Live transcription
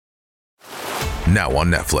Now on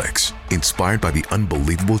Netflix, inspired by the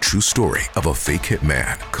unbelievable true story of a fake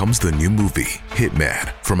hitman, comes the new movie,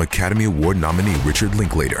 Hitman, from Academy Award nominee Richard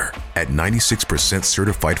Linklater. At 96%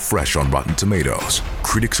 certified fresh on Rotten Tomatoes,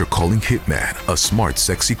 critics are calling Hitman a smart,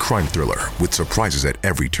 sexy crime thriller with surprises at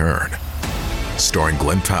every turn. Starring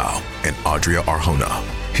Glenn Powell and Adria Arjona,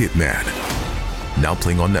 Hitman. Now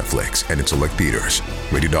playing on Netflix and in select theaters.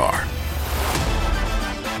 Rated R.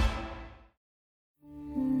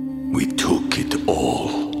 We took it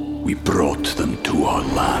all. We brought them to our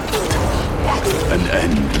land. An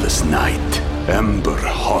endless night, ember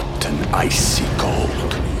hot and icy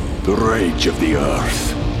cold. The rage of the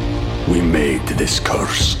earth. We made this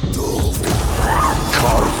curse.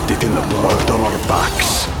 Carved it in the blood on our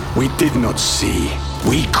backs. We did not see.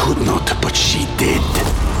 We could not, but she did.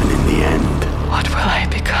 And in the end... What will I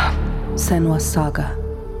become? Senua's Saga.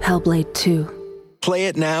 Hellblade 2. Play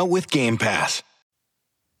it now with Game Pass.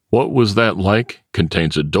 What Was That Like?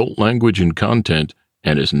 Contains adult language and content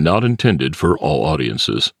and is not intended for all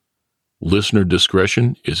audiences. Listener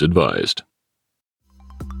discretion is advised.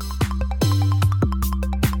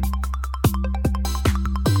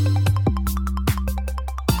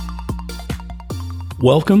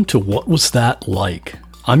 Welcome to What Was That Like?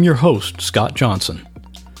 I'm your host, Scott Johnson.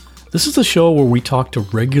 This is the show where we talk to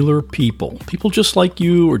regular people just like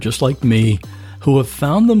you or just like me, who have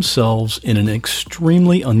found themselves in an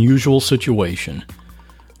extremely unusual situation.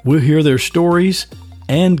 We'll hear their stories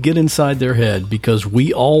and get inside their head because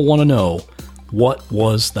we all want to know, what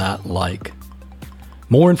was that like?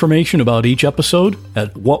 More information about each episode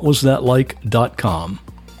at whatwasthatlike.com.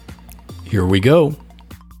 Here we go.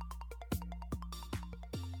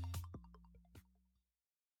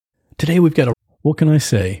 Today we've got what can I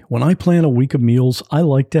say? When I plan a week of meals, I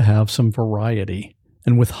like to have some variety.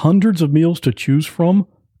 And with hundreds of meals to choose from,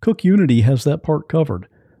 CookUnity has that part covered.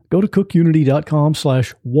 Go to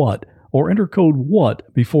cookunity.com/what or enter code WHAT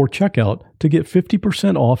before checkout to get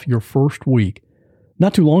 50% off your first week.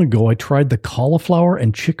 Not too long ago, I tried the cauliflower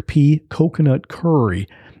and chickpea coconut curry.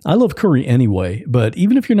 I love curry anyway, but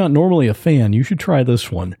even if you're not normally a fan, you should try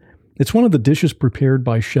this one. It's one of the dishes prepared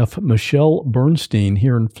by Chef Michelle Bernstein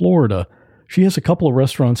here in Florida. She has a couple of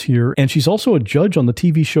restaurants here, and she's also a judge on the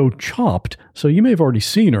TV show Chopped, so you may have already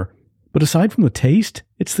seen her. But aside from the taste,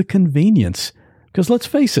 it's the convenience. Because let's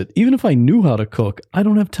face it, even if I knew how to cook, I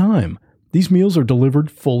don't have time. These meals are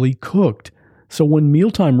delivered fully cooked. So when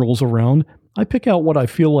mealtime rolls around, I pick out what I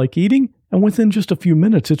feel like eating, and within just a few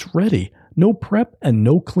minutes, it's ready. No prep and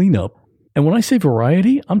no cleanup. And when I say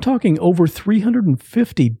variety, I'm talking over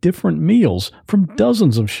 350 different meals from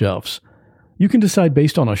dozens of chefs. You can decide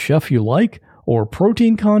based on a chef you like, or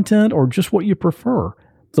protein content, or just what you prefer.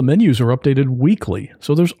 The menus are updated weekly,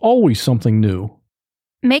 so there's always something new.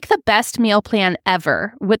 Make the best meal plan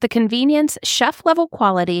ever with the convenience, chef-level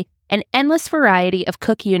quality, and endless variety of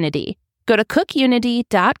CookUnity. Go to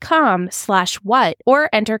cookunity.com/what or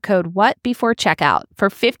enter code WHAT before checkout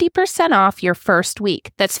for 50% off your first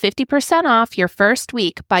week. That's 50% off your first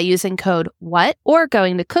week by using code WHAT or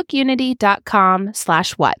going to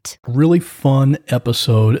cookunity.com/what. Really fun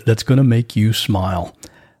episode that's going to make you smile.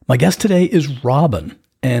 My guest today is Robin,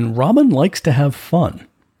 and Robin likes to have fun.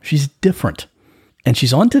 She's different. And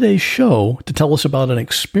she's on today's show to tell us about an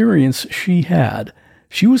experience she had.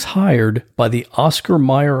 She was hired by the Oscar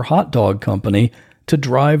Mayer Hot Dog Company to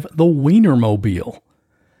drive the Wienermobile.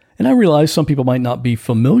 And I realize some people might not be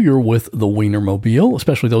familiar with the Wienermobile,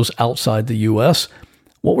 especially those outside the U.S.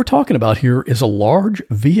 What we're talking about here is a large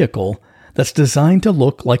vehicle that's designed to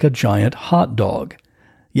look like a giant hot dog.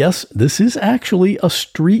 Yes, this is actually a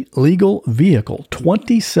street-legal vehicle,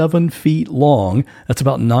 27 feet long. That's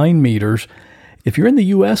about 9 meters. If you're in the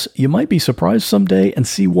U.S., you might be surprised someday and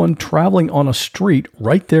see one traveling on a street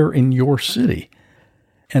right there in your city.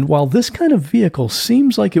 And while this kind of vehicle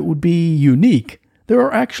seems like it would be unique, there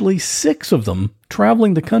are actually 6 of them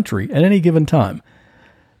traveling the country at any given time.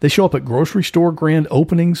 They show up at grocery store grand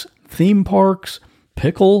openings, theme parks,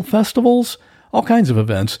 pickle festivals, all kinds of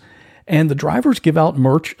events, and the drivers give out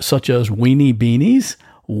merch such as Weenie Beanies,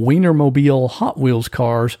 Wienermobile Hot Wheels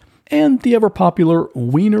cars, and the ever-popular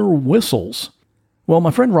Wiener whistles. Well,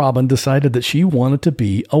 my friend Robin decided that she wanted to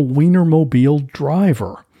be a Wienermobile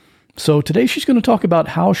driver. So today she's going to talk about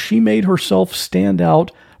how she made herself stand out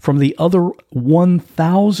from the other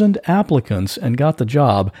 1,000 applicants and got the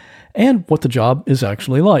job, and what the job is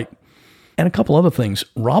actually like. And a couple other things.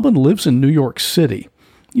 Robin lives in New York City.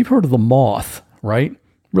 You've heard of The Moth, right?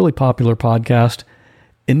 Really popular podcast.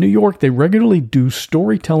 In New York, they regularly do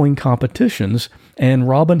storytelling competitions, and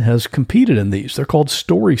Robin has competed in these. They're called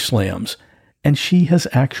Story Slams. And she has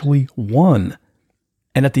actually won.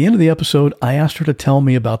 And at the end of the episode, I asked her to tell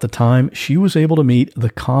me about the time she was able to meet the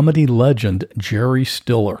comedy legend Jerry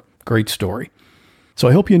Stiller. Great story. So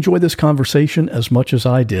I hope you enjoyed this conversation as much as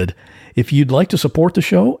I did. If you'd like to support the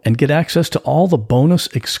show and get access to all the bonus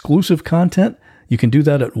exclusive content, you can do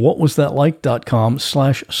that at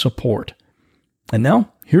whatwasthatlike.com/support. And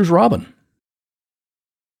now, here's Robin.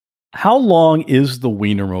 How long is the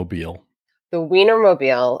Wienermobile? The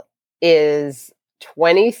Wienermobile is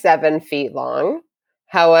 27 feet long.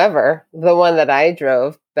 However, the one that I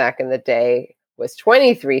drove back in the day was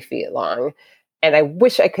 23 feet long. And I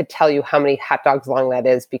wish I could tell you how many hot dogs long that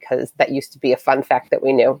is, because that used to be a fun fact that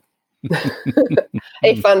we knew.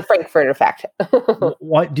 A fun Frankfurter fact.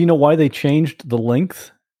 Why? Do you know why they changed the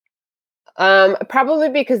length? Probably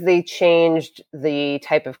because they changed the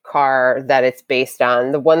type of car that it's based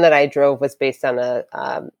on. The one that I drove was based on a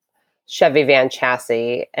Chevy van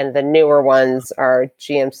chassis, and the newer ones are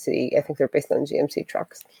GMC. I think they're based on GMC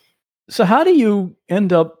trucks. So how do you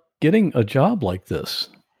end up getting a job like this?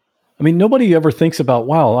 I mean, nobody ever thinks about,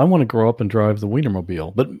 wow, I want to grow up and drive the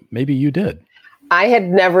Wienermobile, but maybe you did. I had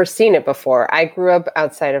never seen it before. I grew up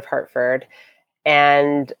outside of Hartford,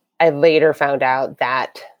 and I later found out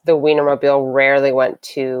that the Wienermobile rarely went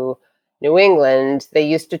to New England. They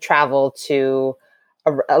used to travel to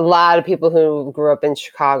a lot of people who grew up in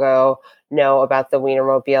Chicago know about the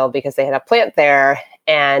Wienermobile because they had a plant there,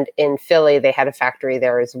 and in Philly, they had a factory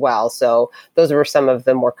there as well. So those were some of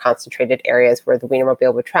the more concentrated areas where the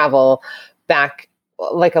Wienermobile would travel back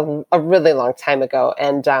like a really long time ago.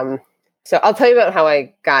 And so I'll tell you about how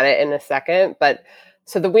I got it in a second. But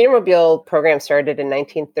so the Wienermobile program started in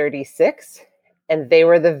 1936, and they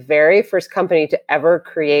were the very first company to ever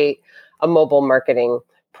create a mobile marketing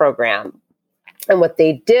program. And what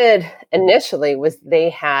they did initially was they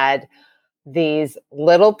had these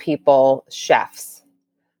little people, chefs,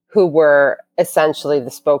 who were essentially the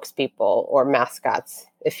spokespeople or mascots,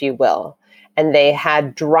 if you will. And they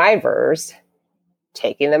had drivers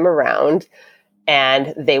taking them around,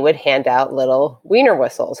 and they would hand out little wiener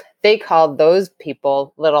whistles. They called those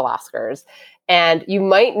people Little Oscars. And you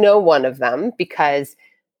might know one of them because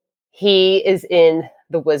he is in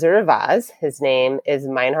The Wizard of Oz. His name is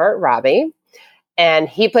Meinhardt Robbie. And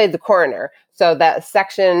he played the coroner. So that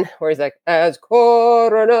section where he's like, as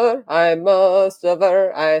coroner, I must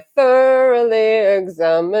aver, I thoroughly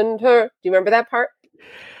examined her. Do you remember that part?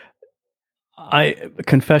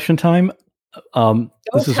 Confession time. Don't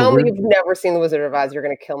tell me you've never seen The Wizard of Oz. You're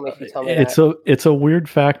going to kill me if you tell me that. It's a weird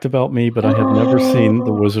fact about me, but I have never seen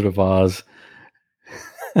The Wizard of Oz.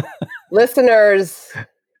 Listeners,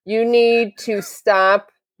 you need to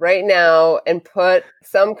stop right now and put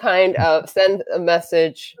some kind of, send a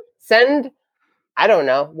message, I don't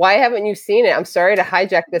know. Why haven't you seen it? I'm sorry to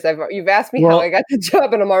hijack this. You've asked me how I got the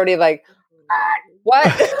job, and I'm already like, what?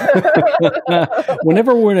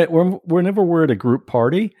 Whenever we're at a group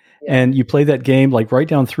party and you play that game, like write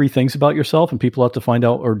down 3 things about yourself and people have to find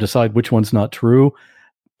out or decide which one's not true.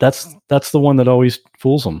 That's the one that always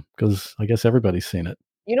fools them, because I guess everybody's seen it.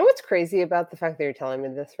 You know what's crazy about the fact that you're telling me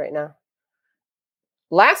this right now?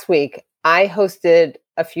 Last week, I hosted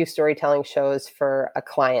a few storytelling shows for a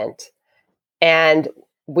client, and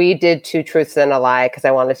we did 2 truths and a lie because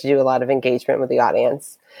I wanted to do a lot of engagement with the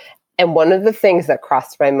audience. And one of the things that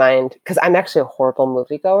crossed my mind, because I'm actually a horrible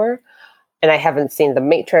moviegoer and I haven't seen The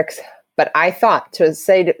Matrix, but I thought to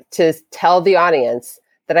tell the audience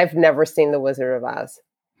that I've never seen The Wizard of Oz.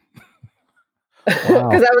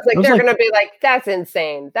 Because I was like, they're going to be like, that's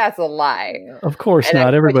insane. That's a lie. Of course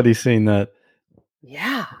not. Everybody's seen that.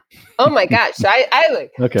 Yeah. Oh my gosh.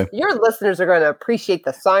 Okay. Your listeners are going to appreciate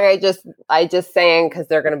the song I just sang, because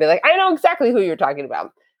they're going to be like, I know exactly who you're talking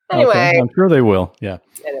about. Anyway, okay. I'm sure they will. Yeah.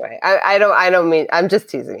 Anyway, I don't mean, I'm just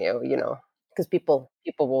teasing you, because people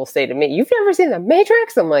will say to me, you've never seen The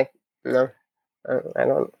Matrix? I'm like, no, I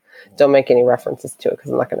don't make any references to it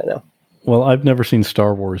because I'm not going to know. Well, I've never seen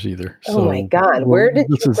Star Wars either. Oh my God. Where did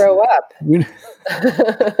you grow up?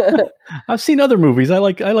 I've seen other movies. I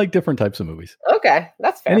like different types of movies. Okay.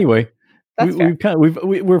 That's fair. Anyway,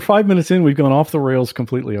 we're 5 minutes in. We've gone off the rails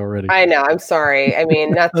completely already. I know. I'm sorry. I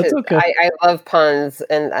mean, not to, okay. I love puns,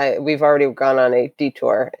 and we've already gone on a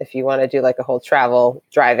detour. If you want to do like a whole travel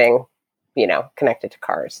driving, connected to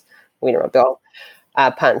cars, Wienermobile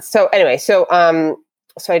puns. So anyway, so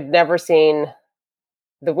I'd never seen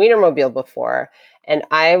the Wienermobile before, and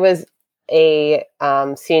I was a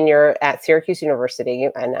senior at Syracuse University,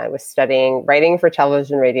 and I was studying writing for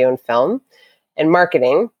television, radio, and film, and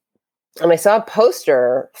marketing. And I saw a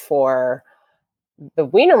poster for the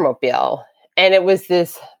Wienermobile, and it was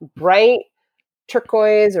this bright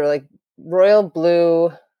turquoise or like royal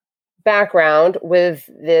blue background with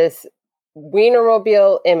this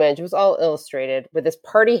Wienermobile image. It was all illustrated with this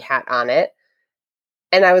party hat on it.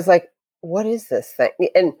 And I was like, what is this thing?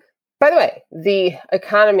 And by the way, the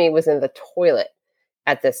economy was in the toilet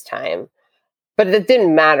at this time, but it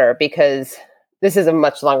didn't matter because this is a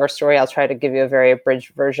much longer story. I'll try to give you a very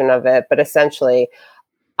abridged version of it. But essentially,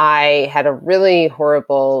 I had a really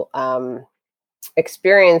horrible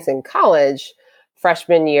experience in college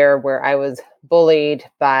freshman year where I was bullied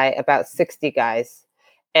by about 60 guys.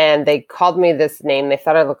 And they called me this name. They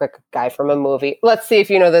thought I looked like a guy from a movie. Let's see if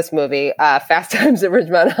you know this movie, Fast Times at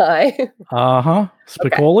Ridgemont High. Uh-huh.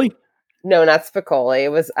 Spicoli? Okay. No, not Spicoli. It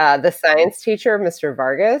was the science teacher, Mr.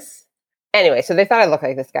 Vargas. Anyway, so they thought I looked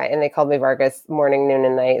like this guy, and they called me Vargas morning, noon,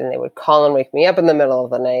 and night, and they would call and wake me up in the middle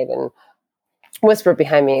of the night and whisper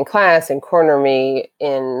behind me in class and corner me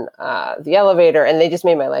in the elevator, and they just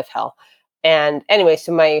made my life hell. And anyway,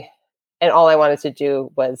 and all I wanted to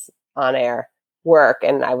do was on air work,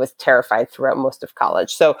 and I was terrified throughout most of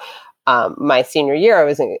college. So my senior year, I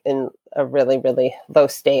was in a really, really low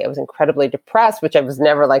state. I was incredibly depressed, which I was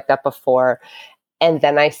never like that before. And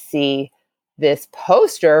then I see this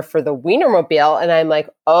poster for the Wienermobile, and I'm like,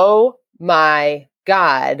 oh my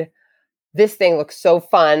God, this thing looks so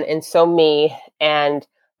fun and so me. And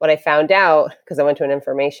what I found out, because I went to an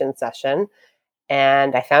information session,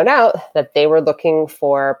 and I found out that they were looking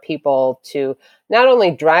for people to not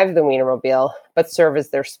only drive the Wienermobile, but serve as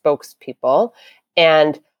their spokespeople.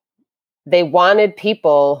 And they wanted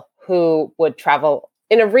people who would travel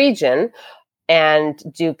in a region and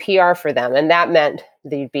do PR for them. And that meant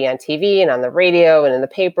they'd be on TV and on the radio and in the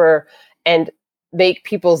paper and make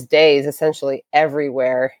people's days essentially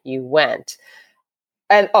everywhere you went.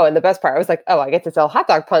 And the best part, I was like, I get to sell hot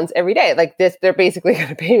dog puns every day. Like this, they're basically going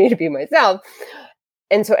to pay me to be myself.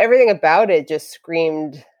 And so everything about it just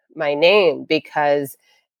screamed my name because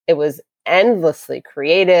it was endlessly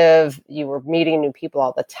creative. You were meeting new people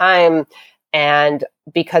all the time. And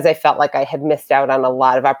because I felt like I had missed out on a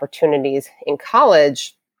lot of opportunities in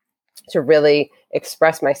college to really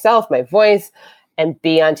express myself, my voice, and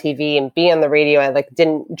be on TV and be on the radio. I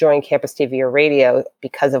didn't join campus TV or radio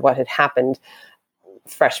because of what had happened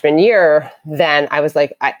freshman year. Then I was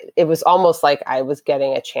like, it was almost like I was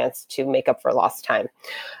getting a chance to make up for lost time.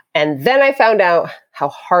 And then I found out how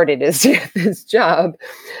hard it is to get this job.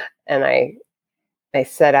 And I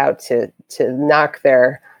set out to knock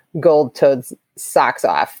their gold-toed socks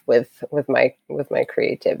off with my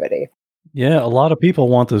creativity. Yeah, a lot of people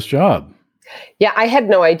want this job. Yeah, I had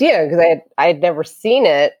no idea because I had never seen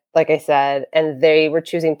it, like I said, and they were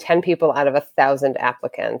choosing 10 people out of 1,000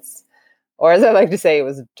 applicants. Or as I like to say, it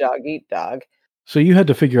was dog eat dog. So you had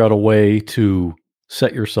to figure out a way to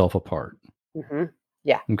set yourself apart. Mm-hmm.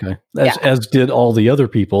 Yeah. Okay. As did all the other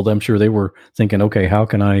people. I'm sure they were thinking, okay, how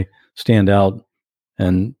can I stand out?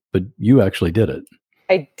 But you actually did it.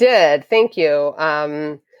 I did. Thank you.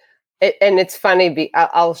 And it's funny.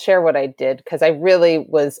 I'll share what I did because I really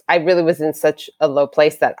was in such a low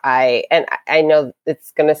place that I know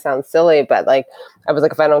it's going to sound silly, but I was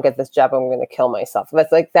like, if I don't get this job, I'm going to kill myself.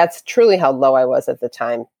 That's truly how low I was at the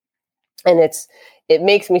time. And it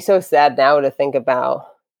makes me so sad now to think about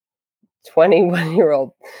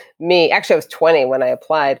 21-year-old me. Actually, I was 20 when I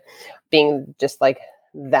applied, being just like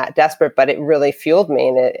that desperate, but it really fueled me.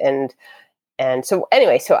 And so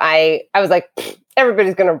anyway, so I was like,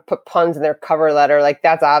 everybody's going to put puns in their cover letter. Like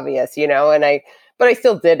that's obvious, but I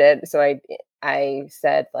still did it. So I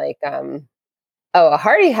said a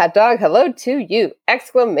hearty hot dog. Hello to you! ! I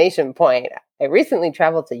recently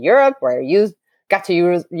traveled to Europe where I got to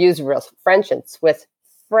use real French and Swiss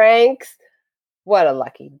francs. What a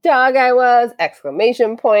lucky dog I was! !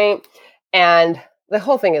 And the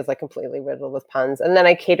whole thing is completely riddled with puns. And then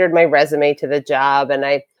I catered my resume to the job, and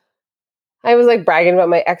I was bragging about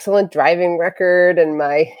my excellent driving record and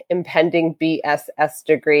my impending BSS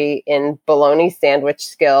degree in bologna sandwich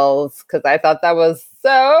skills because I thought that was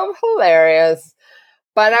so hilarious.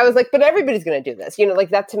 But I was like, but everybody's going to do this.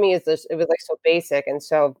 That to me it was so basic. And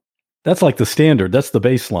so that's like the standard. That's the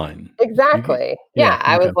baseline. Exactly.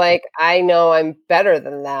 I was like, I know I'm better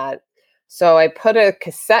than that. So I put a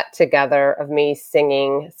cassette together of me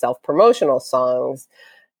singing self-promotional songs.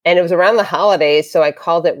 And it was around the holidays, so I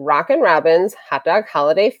called it Rockin' Robin's Hot Dog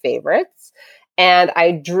Holiday Favorites. And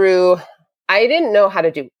I didn't know how to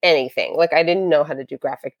do anything. I didn't know how to do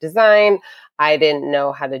graphic design. I didn't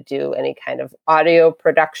know how to do any kind of audio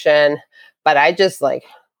production. But I just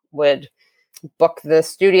would book the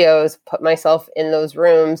studios, put myself in those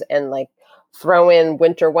rooms and throw in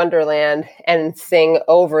Winter Wonderland and sing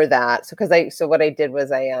over that. So what I did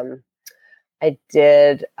was I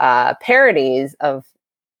did parodies of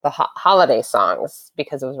the holiday songs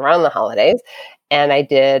because it was around the holidays. And I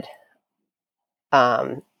did,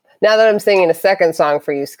 now that I'm singing a second song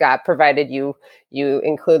for you, Scott, provided you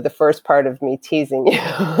include the first part of me teasing you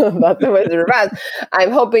about the Wizard of Oz,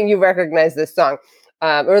 I'm hoping you recognize this song,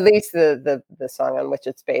 or at least the song on which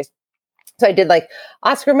it's based. So I did like,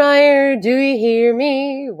 Oscar Mayer, do you hear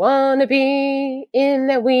me? Wanna be in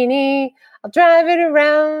that weenie? I'll drive it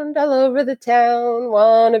around all over the town.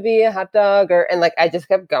 Wanna be a hot dogger? And like, I just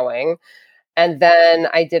kept going. And then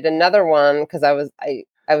I did another one because I was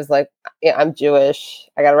like, yeah, I'm Jewish.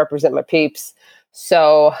 I got to represent my peeps.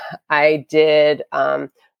 So I did Rabin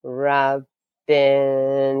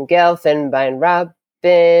Gelfenbein,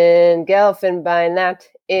 Rabin Gelfenbein, that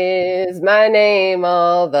is my name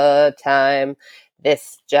all the time.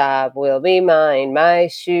 This job will be mine. My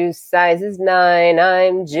shoe size is 9.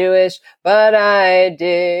 I'm Jewish, but I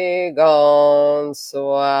dig on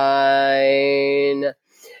swine.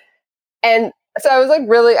 And so I was like,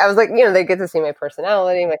 they get to see my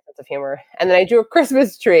personality, my sense of humor. And then I drew a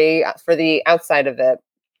Christmas tree for the outside of it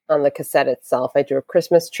on the cassette itself. I drew a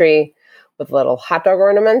Christmas tree with little hot dog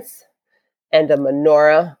ornaments and a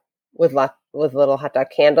menorah with little hot dog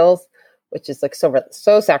candles, which is like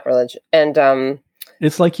so sacrilege. And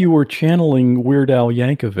it's like you were channeling Weird Al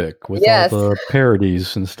Yankovic with all the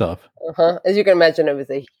parodies and stuff. As you can imagine, I was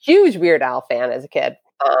a huge Weird Al fan as a kid.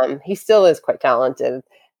 He still is quite talented.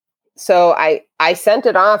 So I sent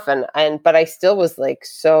it off but I still was like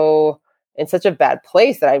so in such a bad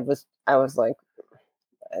place that I was like,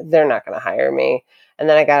 they're not going to hire me. And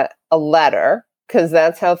then I got a letter because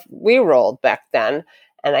that's how we rolled back then.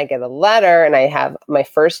 And I get a letter and I have my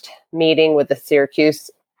first meeting with the Syracuse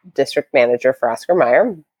district manager for Oscar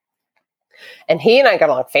Mayer. And he and I got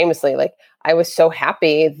along famously. Like I was so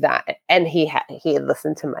happy that, and he had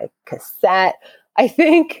listened to my cassette, I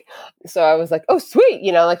think. So I was like, oh, sweet.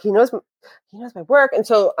 Like he knows my work. And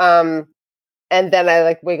so, and then I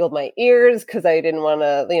like wiggled my ears because I didn't want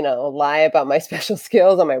to, lie about my special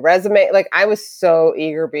skills on my resume. Like I was so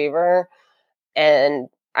eager beaver. And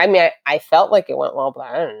I mean, I felt like it went well, but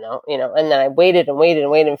I don't know, and then I waited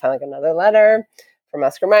and found like another letter from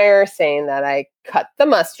Oscar Mayer saying that I cut the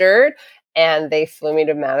mustard and they flew me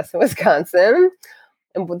to Madison, Wisconsin.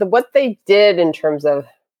 And what they did in terms of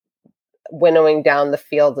winnowing down the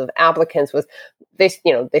field of applicants was they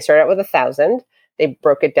started out with 1,000. They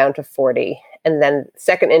broke it down to 40. And then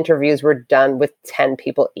second interviews were done with 10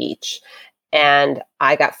 people each. And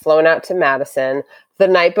I got flown out to Madison. The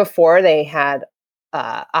night before they had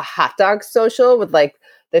a hot dog social with like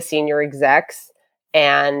the senior execs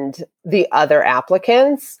and the other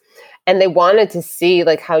applicants. And they wanted to see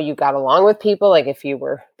like how you got along with people, like if you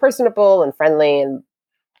were personable and friendly and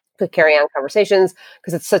could carry on conversations,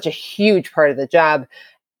 because it's such a huge part of the job.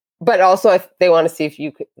 But also if they want to see if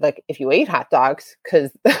you could, like if you ate hot dogs,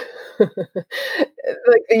 because like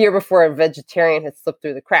the year before a vegetarian had slipped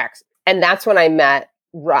through the cracks. And that's when I met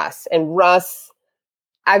Russ. And Russ,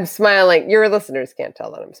 I'm smiling. Your listeners can't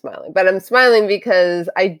tell that I'm smiling, but I'm smiling because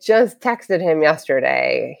I just texted him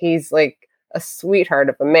yesterday. He's like a sweetheart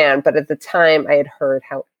of a man. But at the time I had heard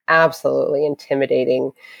how absolutely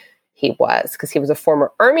intimidating he was because he was a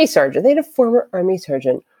former Army sergeant. They had a former Army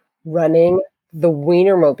sergeant running the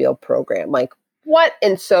Wienermobile program. Like what?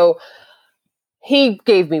 And so he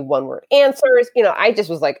gave me one-word answers. I just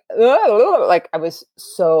was like, oh, like I was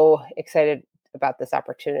so excited about this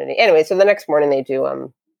opportunity. Anyway, so the next morning they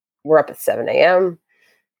do, we're up at 7 a.m.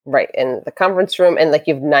 right in the conference room. And like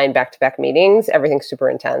you have 9 back-to-back meetings, everything's super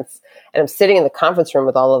intense. And I'm sitting in the conference room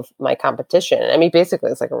with all of my competition. I mean,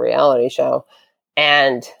 basically it's like a reality show.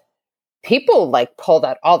 And people like pulled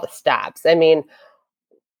out all the stops. I mean,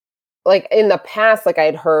 like in the past, like I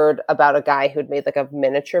had heard about a guy who'd made like a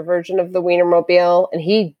miniature version of the Wienermobile and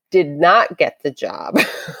he did not get the job.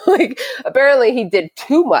 Like apparently he did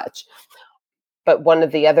too much. But one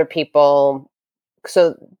of the other people,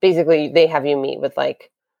 so basically they have you meet with like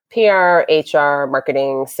PR, HR,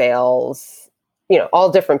 marketing, sales,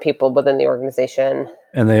 all different people within the organization.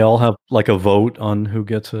 And they all have like a vote on who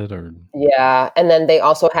gets it or? Yeah. And then they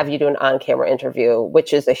also have you do an on-camera interview,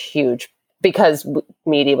 which is a huge, because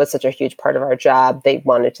media was such a huge part of our job. They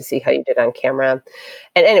wanted to see how you did on camera.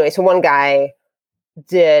 And anyway, so one guy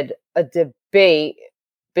did a debate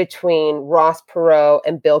between Ross Perot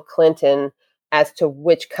and Bill Clinton as to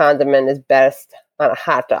which condiment is best on a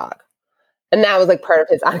hot dog. And that was like part of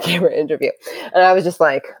his on-camera interview. And I was just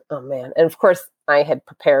like, oh man. And of course I had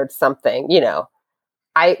prepared something,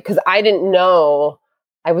 because I didn't know.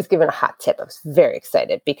 I was given a hot tip. I was very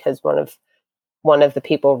excited because one of the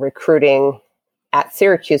people recruiting at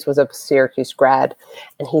Syracuse was a Syracuse grad.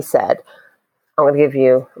 And he said, I'm going to give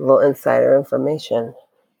you a little insider information.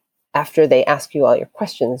 After they ask you all your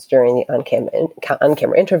questions during the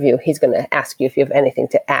on-camera interview, he's going to ask you if you have anything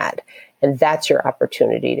to add. And that's your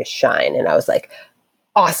opportunity to shine. And I was like,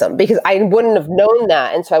 awesome, because I wouldn't have known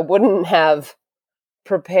that. And so I wouldn't have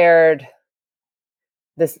prepared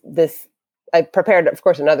this. I prepared, of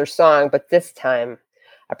course, another song, but this time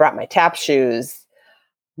I brought my tap shoes,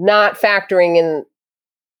 not factoring in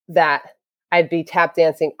that I'd be tap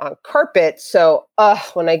dancing on carpet. So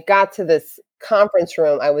when I got to this conference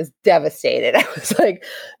room, I was devastated. I was like,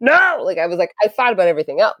 no, I thought about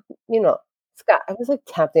everything else. Scott, I was like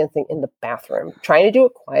tap dancing in the bathroom, trying to do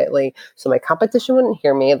it quietly so my competition wouldn't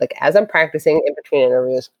hear me, like as I'm practicing in between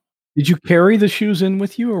interviews. Did you carry the shoes in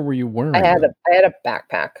with you, or were you wearing them? I had a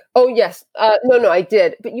backpack. Oh yes. No, I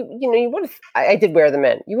did. But you would have, I did wear them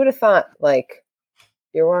in. You would have thought like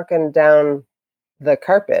you're walking down the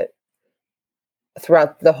carpet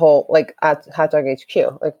throughout the whole, like at Hot Dog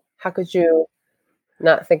HQ. Like, how could you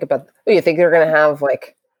not think about, you think they're going to have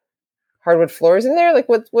like hardwood floors in there? Like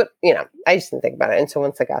what, I just didn't think about it. And so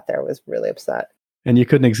once I got there, I was really upset. And you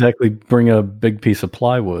couldn't exactly bring a big piece of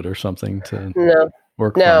plywood or something to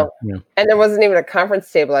work on. Yeah. And there wasn't even a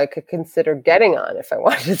conference table I could consider getting on if I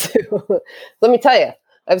wanted to. Let me tell you,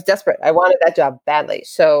 I was desperate. I wanted that job badly.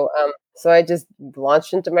 So I just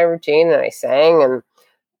launched into my routine and I sang, and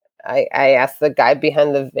I asked the guy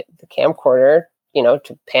behind the camcorder,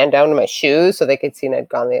 to pan down to my shoes so they could see I'd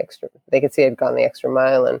gone the extra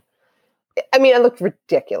mile. And I mean, I looked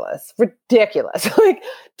ridiculous. Like I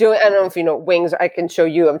don't know if you know what wings are. I can show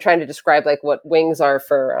you. I'm trying to describe like what wings are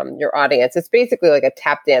for your audience. It's basically like a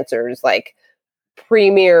tap dancer's like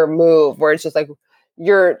premier move where it's just like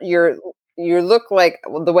you look like,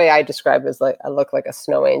 well, the way I describe it is like I look like a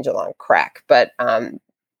snow angel on crack, but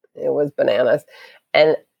it was bananas.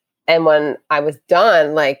 And when I was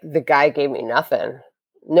done, like the guy gave me nothing,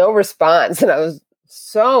 no response, and I was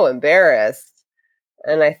so embarrassed.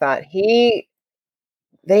 And I thought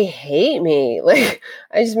they hate me. Like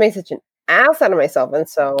I just made such an ass out of myself. And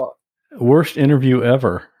so worst interview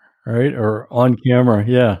ever, right? Or on camera.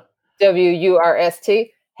 Yeah. WURST.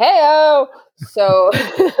 Hey-o. So,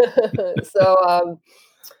 I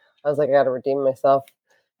was like, I got to redeem myself.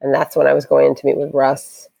 And that's when I was going to meet with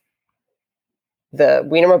Russ, the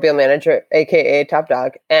Wienermobile manager, AKA Top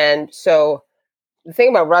Dog. And so the thing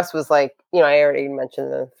about Russ was like, I already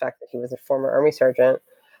mentioned the fact that he was a former Army sergeant,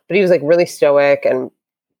 but he was like really stoic, and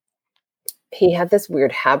he had this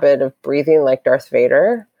weird habit of breathing like Darth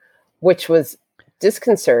Vader, which was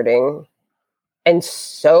disconcerting and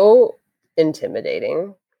so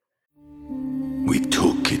intimidating. We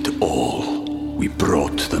took it all. We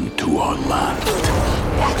brought them to our land.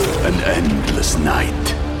 An endless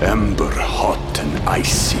night, ember hot and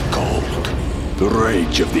icy cold. The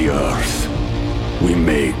rage of the earth. We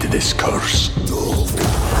made this curse.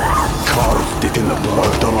 Carved it in the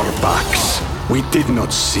blood on our backs. We did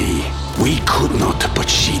not see. We could not, but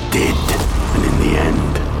she did. And in the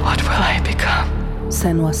end, what will I become?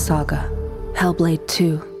 Senua's Saga. Hellblade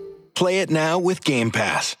 2. Play it now with Game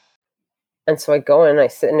Pass. And so I go in, I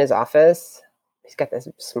sit in his office. He's got this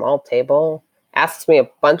small table, asks me a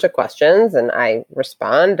bunch of questions, and I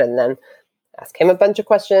respond, and then ask him a bunch of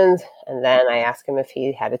questions, and then I ask him if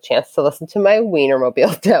he had a chance to listen to my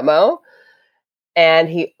Wienermobile demo. And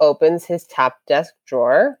he opens his top desk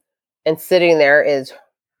drawer, and sitting there is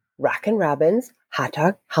Rockin' Robin's Hot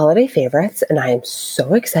Dog Holiday Favorites. And I am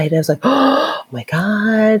so excited. I was like, oh my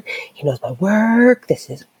God, he knows my work. This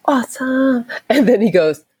is awesome. And then he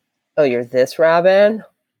goes, oh, you're this Robin?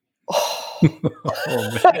 Oh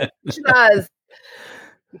man. Just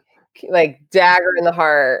like dagger in the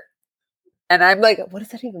heart. And I'm like, what does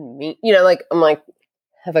that even mean? I'm like,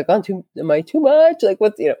 have I gone am I too much? Like,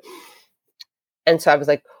 what's, And so I was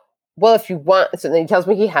like, well, if you want, so then he tells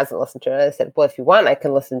me he hasn't listened to it. I said, well, if you want, I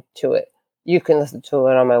can listen to it. You can listen to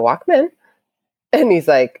it on my Walkman. And he's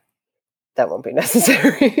like, that won't be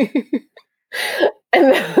necessary.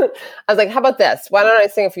 And then I was like, how about this? Why don't I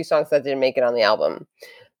sing a few songs that didn't make it on the album?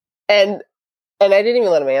 And I didn't even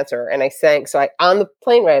let him answer. And I sang, on the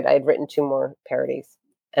plane ride, I had written 2 more parodies.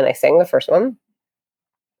 And I sang the first one.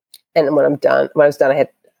 And when I was done, I had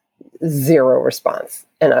 0 response.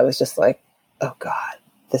 And I was just like, oh God,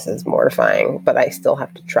 this is mortifying, but I still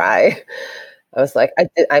have to try. I was like,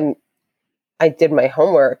 I did my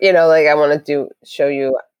homework, I want to show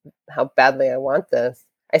you how badly I want this.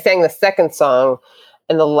 I sang the second song,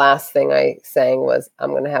 and the last thing I sang was,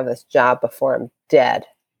 I'm going to have this job before I'm dead.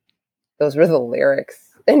 Those were the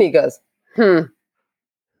lyrics. And he goes, I'm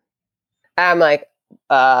like,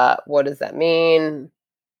 what does that mean?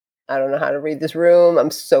 I don't know how to read this room.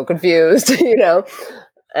 I'm so confused,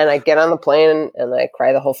 And I get on the plane and I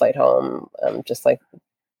cry the whole flight home. I'm just like,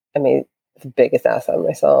 I made the biggest ass out of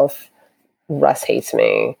myself. Russ hates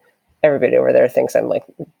me. Everybody over there thinks I'm like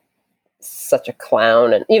such a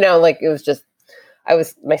clown. And, it was just,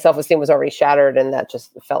 my self-esteem was already shattered, and that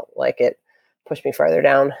just felt like it pushed me farther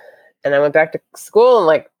down. And I went back to school, and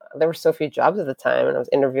like, there were so few jobs at the time, and I was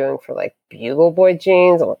interviewing for like Bugle Boy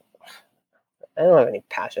jeans. I'm like, I don't have any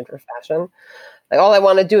passion for fashion. Like, all I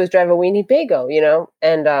want to do is drive a weenie Bago,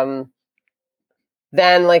 and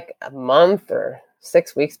then like a month or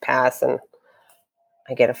 6 weeks pass, and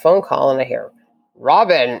I get a phone call, and I hear,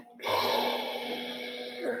 Robin.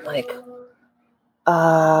 Like,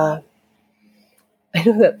 I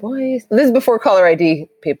know that voice. This is before caller ID,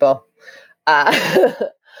 people. I'm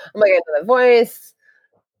like, I know that voice.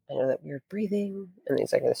 I know that weird breathing. And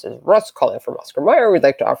he's like, this is Russ calling from Oscar Mayer. We'd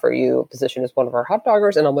like to offer you a position as one of our hot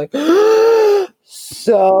doggers. And I'm like,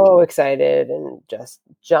 so excited and just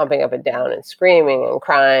jumping up and down and screaming and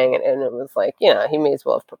crying. And it was like, he may as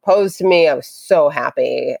well have proposed to me. I was so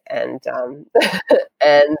happy. And,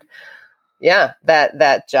 and yeah,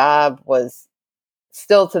 that job was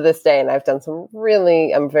still to this day. And I've done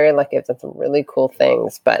I'm very lucky. I've done some really cool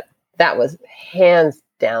things, but that was hands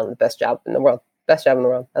down the best job in the world.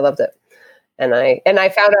 I loved it. And I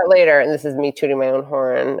found out later, and this is me tooting my own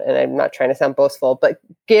horn, and I'm not trying to sound boastful, but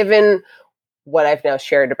given what I've now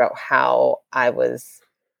shared about how I was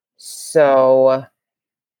so,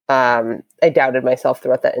 I doubted myself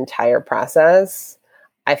throughout that entire process,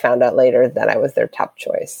 I found out later that I was their top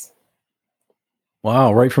choice.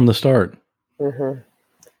 Wow. Right from the start. Mm-hmm.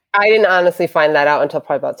 I didn't honestly find that out until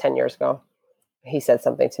probably about 10 years ago. He said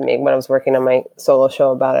something to me when I was working on my solo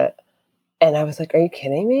show about it. And I was like, are you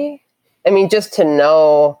kidding me? I mean, just to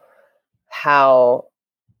know how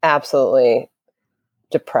absolutely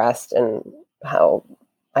depressed and how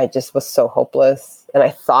I just was so hopeless. And I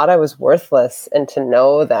thought I was worthless. And to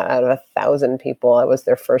know that out of 1,000 people, I was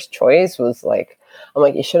their first choice was like, I'm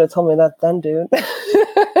like, you should have told me that then, dude.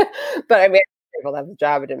 But I mean, I was able to have the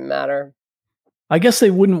job. It didn't matter. I guess they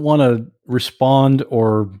wouldn't want to respond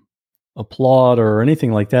or applaud or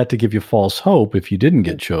anything like that to give you false hope if you didn't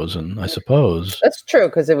get chosen, I suppose. That's true,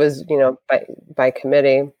 because it was, by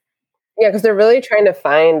committee. Yeah, because they're really trying to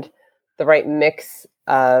find the right mix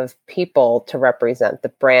of people to represent the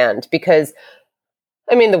brand. Because,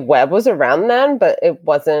 I mean, the web was around then, but it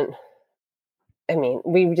wasn't,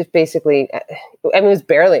 we just basically, it was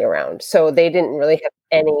barely around. So they didn't really have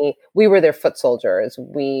any, we were their foot soldiers.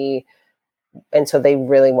 And so they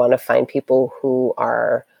really want to find people who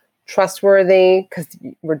are trustworthy, because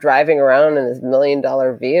we're driving around in this $1 million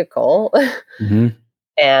vehicle. Mm-hmm.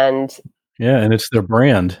 And it's their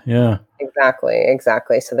brand. Yeah,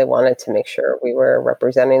 exactly. So they wanted to make sure we were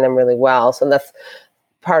representing them really well. So that's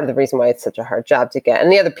part of the reason why it's such a hard job to get.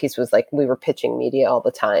 And the other piece was like, we were pitching media all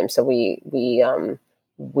the time. So they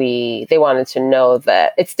wanted to know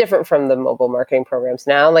that it's different from the mobile marketing programs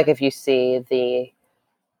now. Like if you see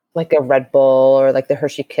like a Red Bull or like the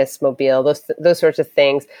Hershey Kiss mobile, those sorts of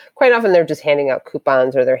things. Quite often they're just handing out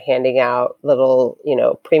coupons, or they're handing out little,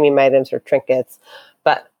 premium items or trinkets.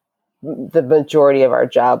 But the majority of our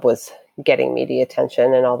job was getting media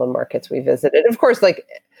attention in all the markets we visited. Of course, like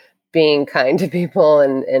being kind to people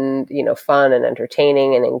and fun and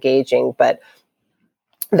entertaining and engaging. But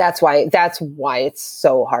that's why it's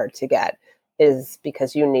so hard to get, is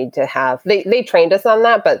because you need to have, they trained us on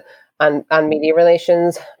that, but on media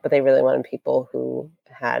relations, but they really wanted people who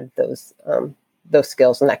had those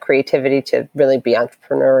skills and that creativity to really be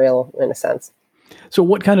entrepreneurial in a sense. So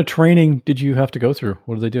what kind of training did you have to go through?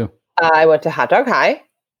 What did they do? I went to Hot Dog High,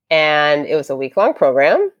 and it was a week-long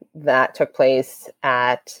program that took place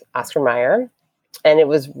at Oscar Mayer. And it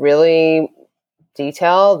was really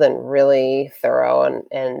detailed and really thorough.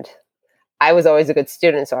 And I was always a good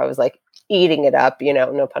student, so I was like eating it up,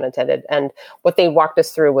 no pun intended. And what they walked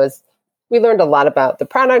us through was, we learned a lot about the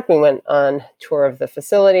product. We went on tour of the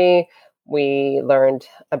facility. We learned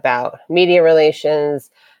about media relations,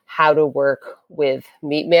 how to work with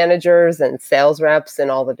meat managers and sales reps in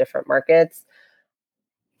all the different markets.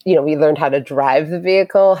 We learned how to drive the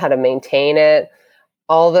vehicle, how to maintain it,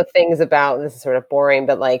 all the things about, this is sort of boring,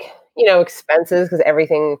 but like, expenses, because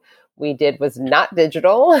everything we did was not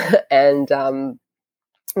digital. And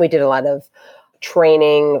we did a lot of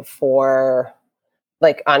training for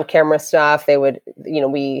like on camera stuff. They would,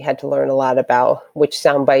 we had to learn a lot about which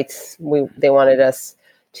sound bites they wanted us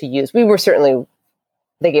to use.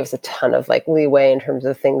 They gave us a ton of like leeway in terms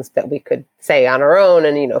of things that we could say on our own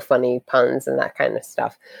and, funny puns and that kind of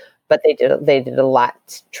stuff. But they did a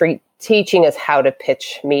lot to teaching us how to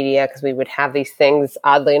pitch media, because we would have these things,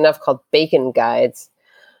 oddly enough, called bacon guides,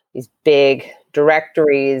 these big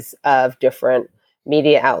directories of different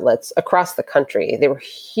media outlets across the country. They were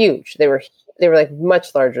huge. They were like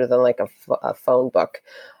much larger than like a phone book.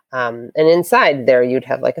 And inside there, you'd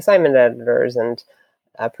have like assignment editors and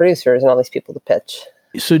producers and all these people to pitch.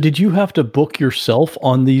 So did you have to book yourself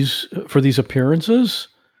on for these appearances?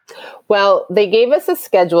 Well, they gave us a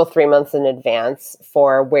schedule 3 months in advance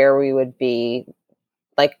for where we would be,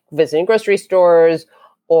 like visiting grocery stores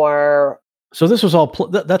or. So this was all,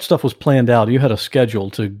 that stuff was planned out. You had a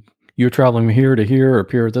schedule you're traveling here to here,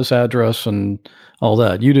 appear at this address and all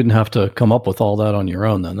that. You didn't have to come up with all that on your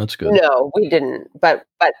own then. That's good. No, we didn't. But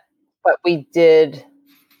we did.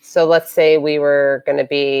 So let's say we were going to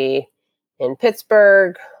be in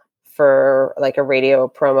Pittsburgh for like a radio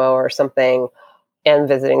promo or something and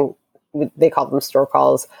visiting, they call them store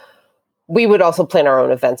calls. We would also plan our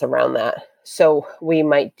own events around that. So we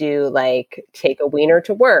might do like take a wiener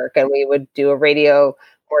to work, and we would do a radio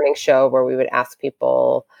morning show where we would ask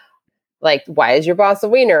people like, why is your boss a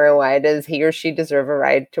wiener? And why does he or she deserve a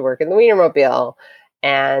ride to work in the Wienermobile?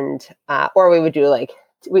 And, or we would do like,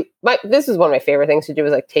 this is one of my favorite things to do,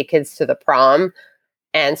 is like take kids to the prom.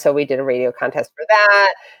 And so we did a radio contest for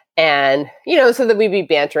that. And, you know, so that we'd be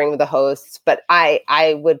bantering with the hosts, but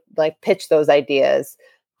I would like pitch those ideas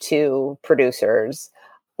to producers,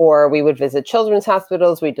 or we would visit children's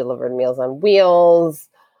hospitals. We delivered Meals on Wheels.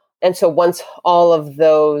 And so once all of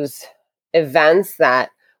those events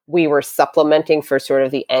that we were supplementing for sort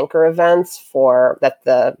of the anchor events for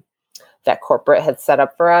that corporate had set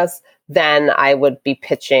up for us, then I would be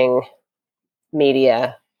pitching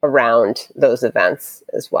media around those events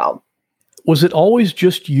as well. Was it always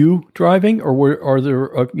just you driving, or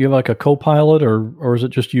you have like a co-pilot, or is it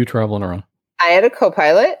just you traveling around? I had a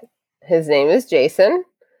co-pilot. His name is Jason.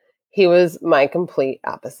 He was my complete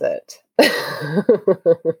opposite.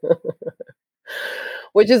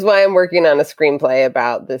 Which is why I'm working on a screenplay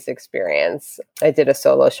about this experience. I did a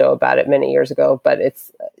solo show about it many years ago, but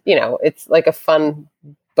it's, you know, it's like a fun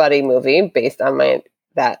buddy movie based on my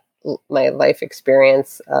life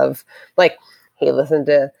experience of like, he listened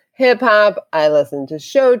to hip hop, I listened to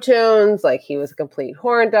show tunes, like he was a complete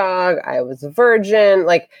horn dog, I was a virgin,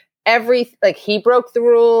 like he broke the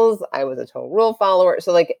rules, I was a total rule follower.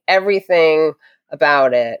 So like everything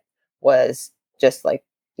about it was just like,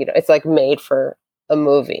 you know, it's like made for a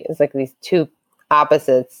movie. It's like these two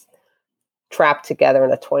opposites trapped together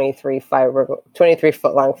in a 23 foot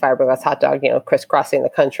long fiberglass hot dog, you know, crisscrossing the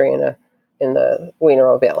country in the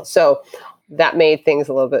Wienermobile. So that made things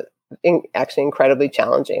a little bit actually incredibly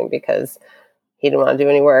challenging because he didn't want to do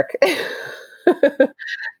any work.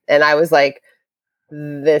 And I was like,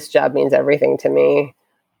 this job means everything to me.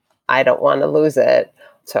 I don't want to lose it.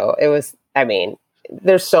 So it was, I mean,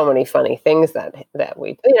 there's so many funny things that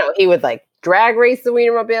we, you know, he would like drag race the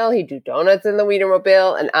Wienermobile. He'd do donuts in the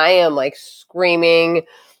Wienermobile. And I am like screaming,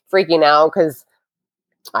 freaking out because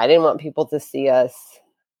I didn't want people to see us,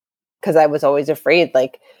 because I was always afraid,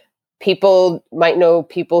 like, people might know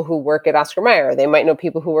people who work at Oscar Mayer. They might know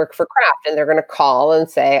people who work for Kraft, and they're going to call and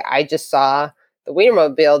say, I just saw the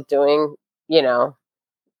Wienermobile doing, you know,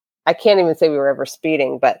 I can't even say we were ever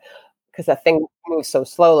speeding, but because that thing moves so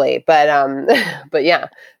slowly. But but yeah,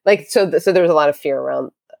 like so there was a lot of fear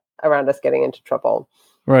around us getting into trouble.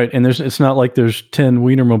 Right, and it's not like there's 10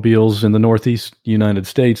 Wienermobiles in the Northeast United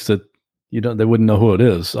States that they wouldn't know who it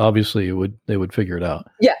is. Obviously, they would figure it out.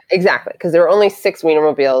 Yeah, exactly, because there were only 6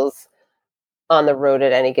 Wienermobiles on the road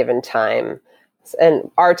at any given time, and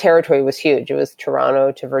our territory was huge. It was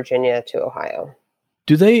Toronto to Virginia to Ohio.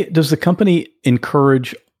 Does the company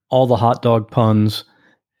encourage all the hot dog puns?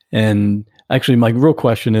 And actually, my real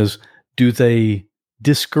question is, do they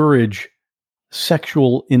discourage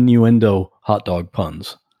sexual innuendo hot dog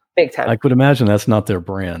puns? Big time. I could imagine that's not their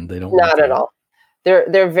brand. They don't. Not at all.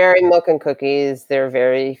 They're very milk and cookies. They're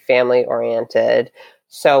very family oriented.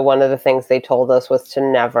 So one of the things they told us was to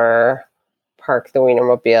never park the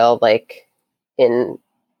Wienermobile like in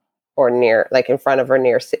or near, like in front of or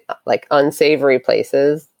near like unsavory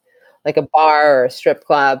places, like a bar or a strip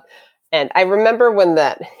club. And I remember when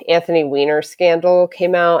that Anthony Weiner scandal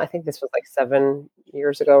came out, I think this was like 7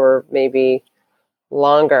 years ago or maybe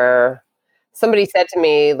longer. Somebody said to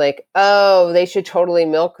me like, oh, they should totally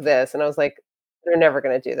milk this. And I was like, they're never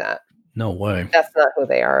going to do that. No way. That's not who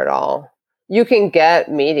they are at all. You can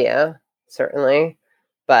get media, certainly,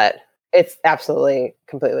 but it's absolutely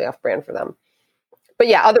completely off brand for them. But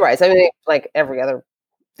yeah, otherwise, I mean, like every other,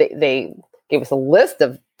 they gave us a list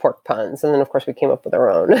of pork puns. And then, of course, we came up with our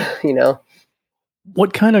own, you know.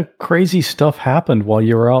 What kind of crazy stuff happened while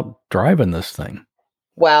you were out driving this thing?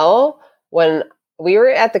 Well, when we were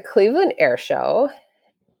at the Cleveland Air Show,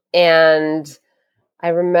 and I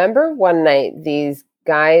remember one night these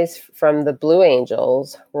guys from the Blue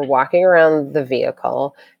Angels were walking around the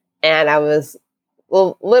vehicle, and I was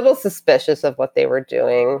a little suspicious of what they were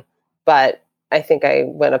doing, but I think I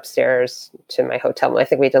went upstairs to my hotel. I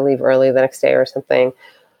think we had to leave early the next day or something.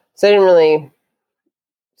 So I didn't really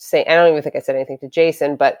say, I don't even think I said anything to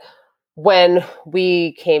Jason, but when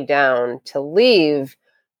we came down to leave,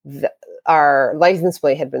 our license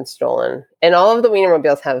plate had been stolen. And all of the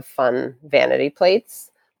Wienermobiles have fun vanity plates,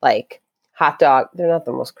 like hot dog. They're not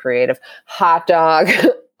the most creative. Hot dog,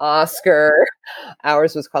 Oscar.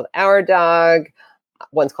 Ours was called Our Dog.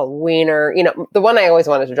 One's called Wiener. You know, the one I always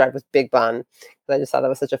wanted to drive was Big Bun. I just thought that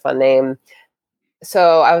was such a fun name.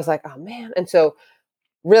 So I was like, oh man. And so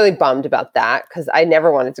really bummed about that, because I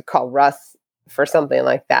never wanted to call Russ for something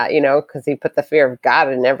like that, you know, because he put the fear of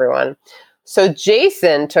God in everyone. So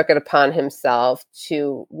Jason took it upon himself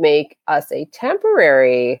to make us a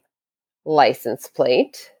temporary license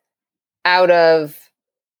plate out of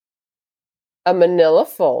a manila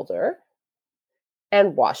folder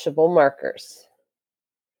and washable markers,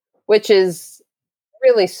 which is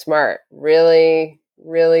really smart, really,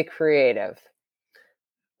 really creative.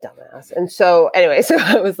 Dumbass. And so anyway, so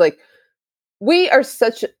I was like, we are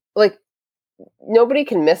such, like, nobody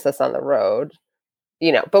can miss us on the road,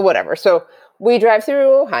 you know, but whatever. So we drive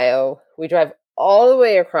through Ohio. We drive all the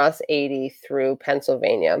way across 80 through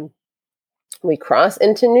Pennsylvania. We cross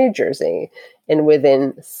into New Jersey, and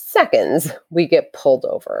within seconds, we get pulled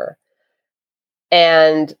over.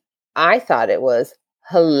 And I thought it was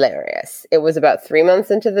hilarious. It was about 3 months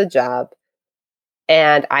into the job,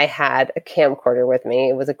 and I had a camcorder with me.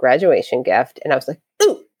 It was a graduation gift, and I was like,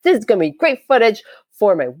 ooh, this is going to be great footage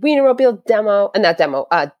for my Wienermobile demo, and that demo,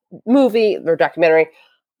 movie or documentary,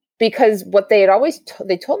 because what they had always,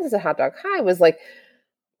 they told us at Hot Dog High was like,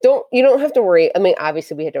 you don't have to worry. I mean,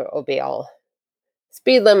 obviously we had to obey all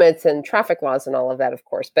speed limits and traffic laws and all of that, of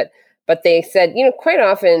course, but they said, you know, quite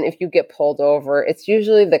often if you get pulled over, it's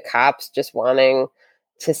usually the cops just wanting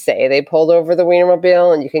to say they pulled over the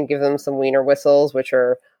Wienermobile, and you can give them some wiener whistles, which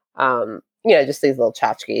are, you know, just these little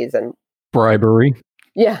tchotchkes and bribery.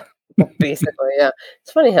 Yeah, basically, yeah.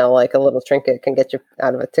 It's funny how like a little trinket can get you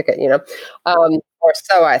out of a ticket, you know, or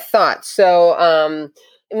so I thought. So,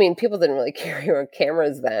 I mean, people didn't really carry around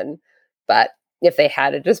cameras then, but if they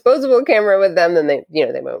had a disposable camera with them, then they, you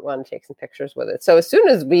know, they might want to take some pictures with it. So as soon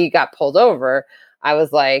as we got pulled over, I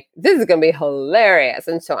was like, this is going to be hilarious.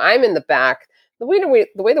 And so I'm in the back. The way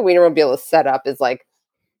the Wienermobile is set up is like,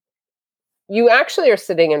 you actually are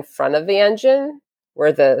sitting in front of the engine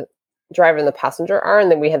where the driver and the passenger are, and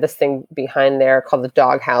then we had this thing behind there called the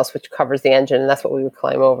doghouse, which covers the engine, and that's what we would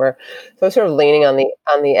climb over. So I was sort of leaning on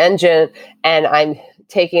the engine, and I'm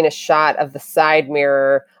taking a shot of the side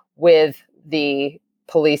mirror with the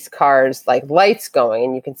police car's like lights going,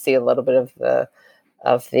 and you can see a little bit of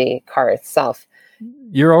the car itself.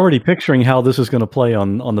 You're already picturing how this is going to play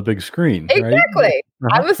on the big screen, right? Exactly.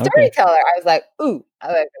 I'm a storyteller. Okay. I was like, ooh,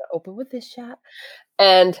 I'm going to open with this shot.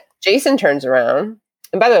 And Jason turns around.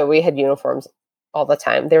 And by the way, we had uniforms all the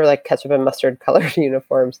time. They were like ketchup and mustard colored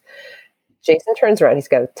uniforms. Jason turns around. He's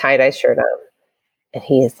got a tie-dye shirt on. And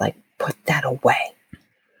he is like, put that away.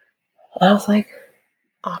 And I was like,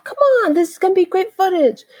 oh, come on. This is going to be great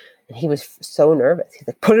footage. And he was so nervous. He's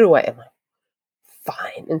like, put it away. I'm like,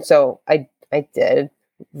 fine. And so I did,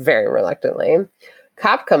 very reluctantly.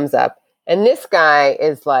 Cop comes up. And this guy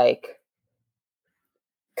is like,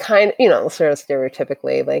 kind of, you know, sort of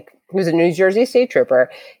stereotypically, like, he was a New Jersey state trooper.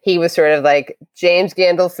 He was sort of like James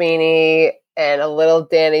Gandolfini and a little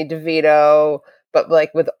Danny DeVito, but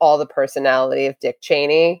like with all the personality of Dick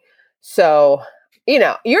Cheney. So, you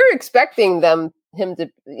know, you're expecting him to,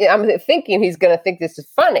 I'm thinking he's going to think this is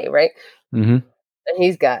funny, right? Mm-hmm. And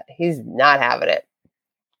he's not having it.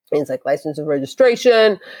 He's like, license and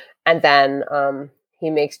registration. And then he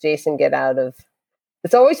makes Jason get out of,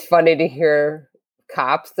 it's always funny to hear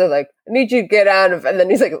cops. They're like, I need you to get out of, and then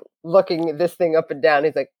he's like looking at this thing up and down.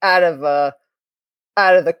 He's like, out of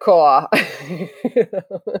the car.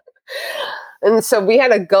 And so we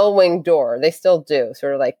had a gull wing door. They still do,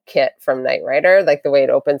 sort of like Kit from Knight Rider, like the way it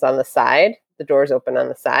opens on the side. The doors open on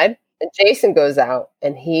the side. And Jason goes out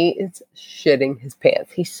and he is shitting his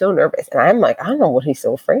pants. He's so nervous. And I'm like, I don't know what he's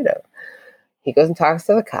so afraid of. He goes and talks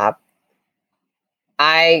to the cop.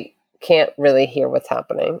 I can't really hear what's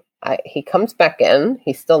happening. He comes back in.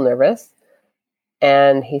 He's still nervous.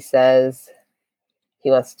 And he says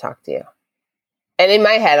he wants to talk to you. And in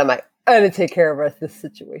my head, I'm like, I'm going to take care of this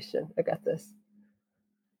situation. I got this.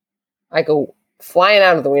 I go flying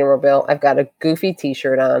out of the Wienermobile. I've got a Goofy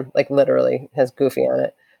t-shirt on, like literally has Goofy on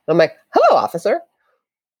it. And I'm like, hello, officer.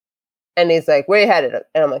 And he's like, where you headed?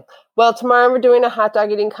 And I'm like, well, tomorrow we're doing a hot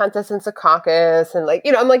dog eating contest in Secaucus. And like,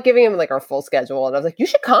 I'm like giving him like our full schedule. And I was like, you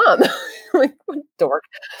should come. Like, what a dork.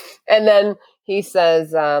 And then he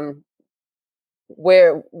says,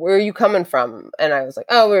 where are you coming from? And I was like,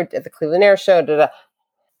 oh, we're at the Cleveland Air Show. Da, da.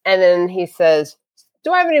 And then he says,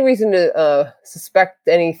 do I have any reason to suspect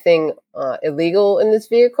anything illegal in this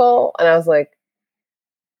vehicle? And I was like,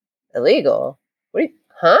 illegal?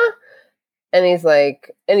 Huh? And he's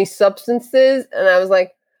like, any substances? And I was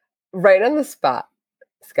like, right on the spot,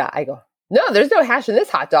 Scott. I go, no, there's no hash in this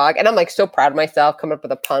hot dog. And I'm like so proud of myself coming up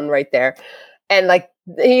with a pun right there. And like,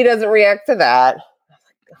 he doesn't react to that.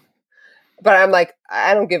 But I'm like,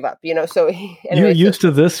 I don't give up, So anyway, you're used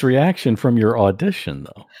to this reaction from your audition,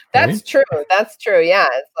 though. Right? That's true. That's true. Yeah.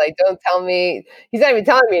 It's like, don't tell me. He's not even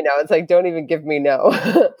telling me no. It's like, don't even give me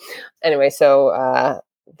no. Anyway, so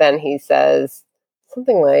then he says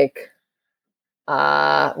something like,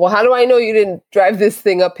 well, how do I know you didn't drive this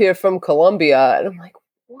thing up here from Colombia? And I'm like,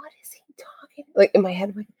 what is he talking? Like in my head,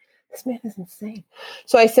 I'm like, this man is insane.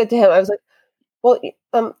 So I said to him, I was like, well,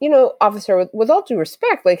 officer, with all due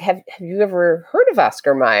respect, like, have you ever heard of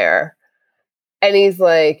Oscar Mayer? And he's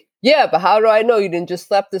like, yeah, but how do I know you didn't just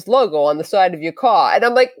slap this logo on the side of your car? And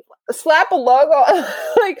I'm like, slap a logo?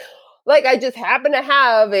 like I just happen to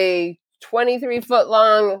have a 23-foot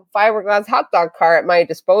long fiberglass hot dog car at my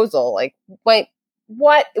disposal. Like,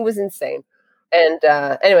 what? It was insane. And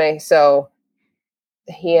anyway, so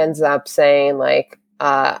he ends up saying like,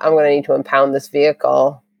 I'm going to need to impound this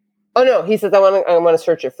vehicle. Oh no, he says I want to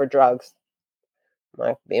search it for drugs. I'm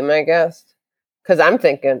like, be my guest, because I'm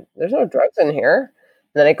thinking there's no drugs in here.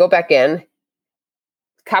 And then I go back in.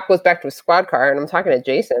 Cop goes back to his squad car, and I'm talking to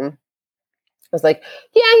Jason. I was like,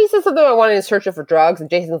 yeah, he said something. I wanted to search it for drugs, and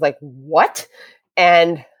Jason's like, what?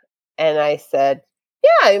 And I said,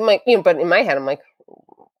 yeah, I'm like, but in my head, I'm like,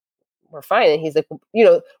 we're fine. And he's like,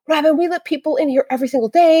 Robin, we let people in here every single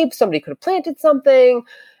day. Somebody could have planted something.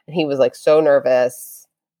 And he was like so nervous.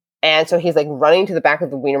 And so he's like running to the back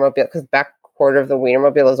of the Wienermobile, because the back quarter of the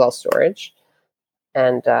Wienermobile is all storage.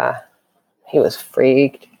 And he was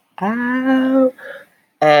freaked out.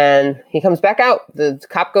 And he comes back out. The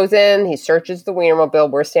cop goes in. He searches the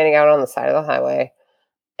Wienermobile. We're standing out on the side of the highway.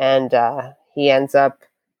 And he ends up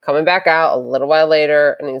coming back out a little while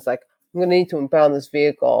later. And he's like, I'm going to need to impound this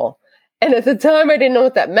vehicle. And at the time, I didn't know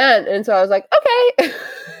what that meant. And so I was like, okay.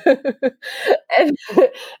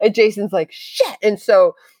 and Jason's like, shit. And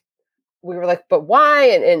so we were like, but why?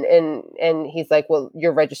 And he's like, well,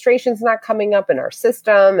 your registration's not coming up in our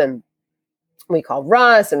system. And we call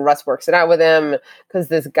Russ, and Russ works it out with him, because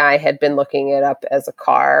this guy had been looking it up as a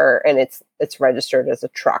car, and it's registered as a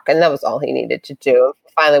truck. And that was all he needed to do.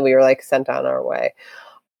 Finally, we were like sent on our way.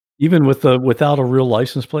 Even without a real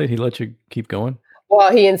license plate, he let you keep going?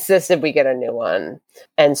 Well, he insisted we get a new one.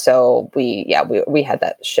 And so we had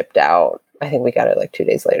that shipped out. I think we got it like 2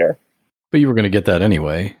 days later. But you were going to get that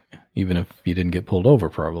anyway, even if you didn't get pulled over,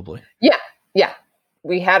 probably. Yeah.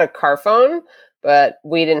 We had a car phone, but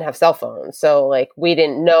we didn't have cell phones. So like, we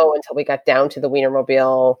didn't know until we got down to the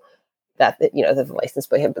Wienermobile that that the license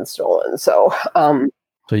plate had been stolen. So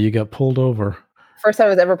so you got pulled over. First time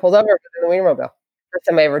I was ever pulled over was in the Wienermobile. First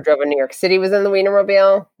time I ever drove in New York City was in the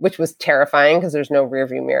Wienermobile, which was terrifying because there's no rear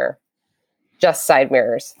view mirror, just side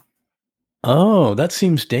mirrors. Oh, that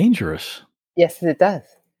seems dangerous. Yes, it does.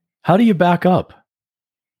 How do you back up?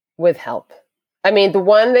 With help. I mean, the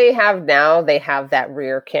one they have now, they have that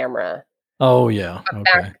rear camera. Oh, yeah. Okay.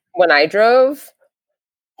 Back when I drove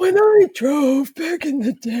back in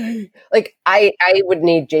the day, like I would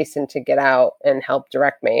need Jason to get out and help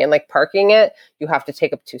direct me. And like parking it, you have to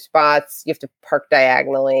take up 2 spots. You have to park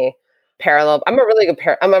diagonally, parallel. I'm a really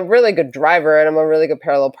good driver, and I'm a really good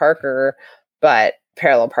parallel parker, but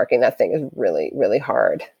parallel parking that thing is really, really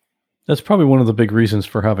hard. That's probably one of the big reasons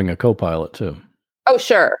for having a co-pilot too. Oh,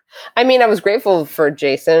 sure. I mean, I was grateful for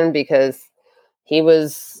Jason because he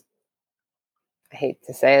was, I hate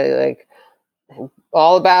to say, like,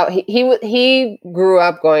 all about, he grew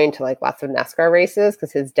up going to like lots of NASCAR races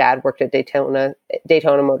because his dad worked at Daytona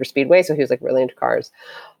Motor Speedway. So he was like really into cars.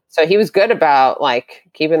 So he was good about like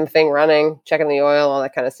keeping the thing running, checking the oil, all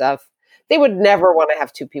that kind of stuff. They would never want to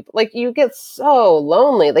have 2 people. Like you get so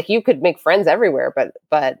lonely. Like you could make friends everywhere,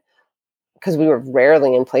 but because we were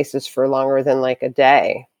rarely in places for longer than like a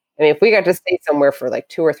day. I mean, if we got to stay somewhere for like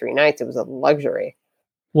 2 or 3 nights, it was a luxury.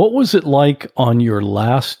 What was it like on your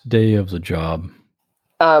last day of the job?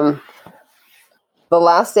 The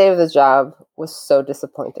last day of the job was so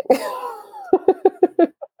disappointing.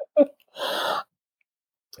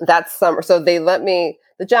 That summer. So they let me,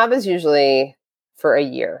 the job is usually for a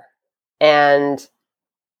year. And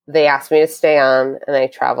they asked me to stay on, and I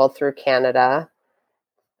traveled through Canada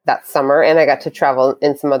that summer, and I got to travel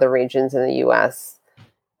in some other regions in the US.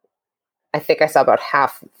 I think I saw about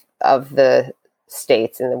half of the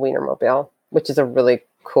states in the Wienermobile, which is a really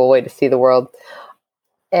cool way to see the world.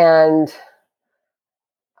 And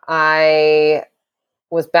I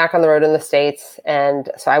was back on the road in the States, and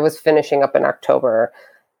so I was finishing up in October,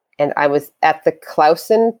 and I was at the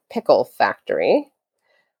Clausen Pickle Factory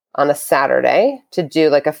on a Saturday to do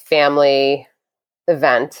like a family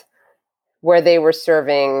event where they were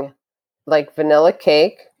serving like vanilla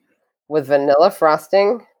cake with vanilla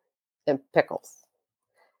frosting and pickles.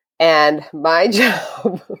 And my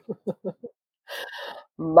job,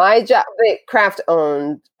 Kraft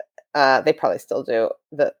owned, they probably still do,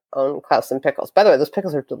 own Clausen pickles. By the way, those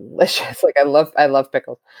pickles are delicious. Like I love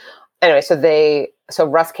pickles. Anyway, so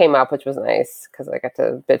Russ came up, which was nice because I got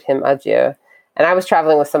to bid him adieu. And I was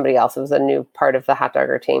traveling with somebody else. It was a new part of the Hot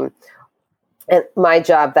Dogger team. And my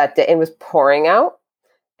job that day, it was pouring out.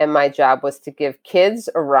 And my job was to give kids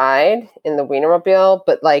a ride in the Wienermobile,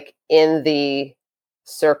 but like in the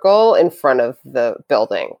circle in front of the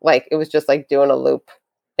building. Like it was just like doing a loop.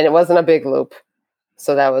 And it wasn't a big loop.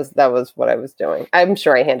 So that was what I was doing. I'm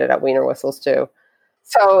sure I handed out wiener whistles too.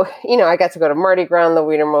 So, I got to go to Mardi Gras in the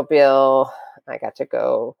Wienermobile. I got to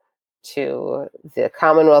go to the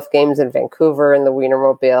Commonwealth Games in Vancouver in the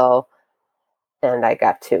Wienermobile. And I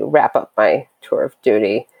got to wrap up my tour of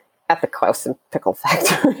duty at the Clausen Pickle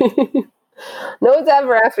Factory. No one's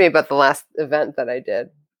ever asked me about the last event that I did.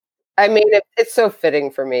 I mean, it's so fitting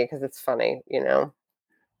for me because it's funny,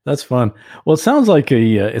 That's fun. Well, it sounds like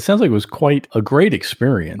it was quite a great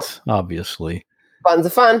experience, obviously. Fun's a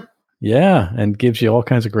fun. Yeah, and gives you all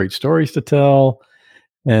kinds of great stories to tell.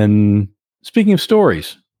 And speaking of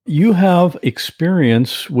stories, you have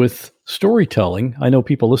experience with storytelling. I know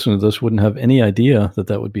people listening to this wouldn't have any idea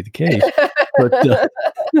that would be the case, but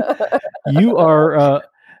you are,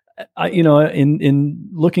 in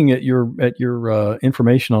looking at your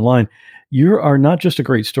information online, you are not just a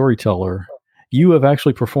great storyteller. You have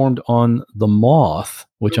actually performed on The Moth,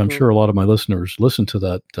 which I'm sure a lot of my listeners listen to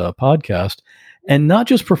that podcast, and not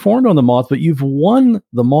just performed on The Moth, but you've won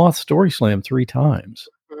the Moth Story Slam 3 times.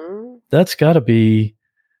 Mm-hmm. That's got to be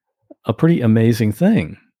a pretty amazing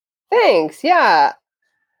thing. Thanks. Yeah.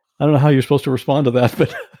 I don't know how you're supposed to respond to that,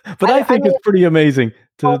 but I think it's pretty amazing.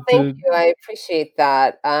 Thank you. I appreciate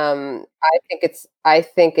that. I think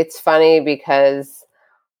it's funny because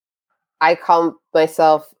I called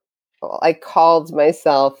myself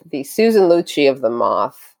the Susan Lucci of The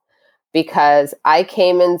Moth because I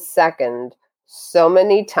came in second so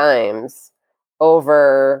many times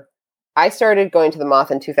I started going to The Moth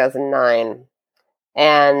in 2009,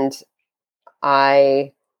 and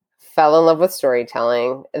I fell in love with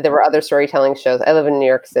storytelling. There were other storytelling shows. I live in New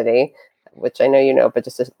York City, which I know you know, but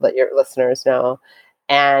just to let your listeners know.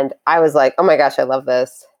 And I was like, oh my gosh, I love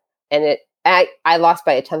this. And I lost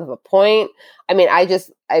by 1/10 of a point. I mean, I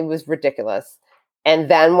was ridiculous. And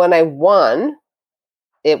then when I won,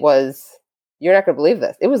 you're not going to believe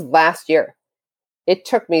this. It was last year. It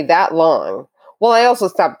took me that long. Well, I also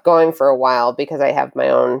stopped going for a while because I have my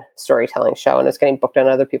own storytelling show and it's getting booked on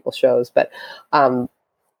other people's shows. But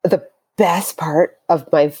the best part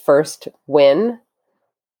of my first win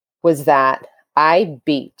was that I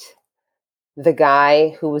beat the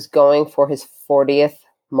guy who was going for his 40th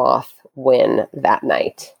Moth win that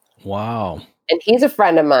night. Wow. And he's a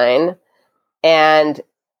friend of mine. And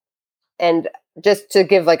just to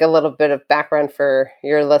give like a little bit of background for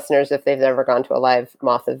your listeners, if they've never gone to a live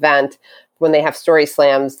Moth event, when they have story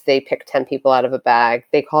slams, they pick 10 people out of a bag.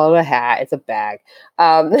 They call it a hat. It's a bag.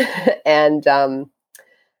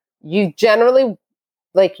 You generally,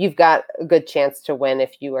 like, you've got a good chance to win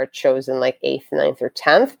if you are chosen like 8th, 9th, or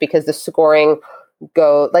 10th, because the scoring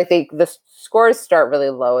the scores start really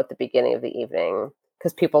low at the beginning of the evening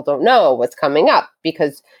because people don't know what's coming up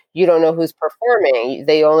because you don't know who's performing.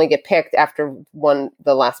 They only get picked after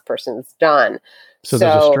the last person's done. So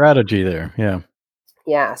there's a strategy there. Yeah.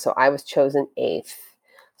 Yeah. So I was chosen 8th.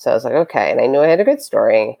 So I was like, okay. And I knew I had a good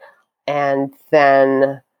story. And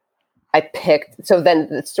then I picked, so then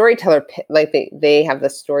the storyteller, they have the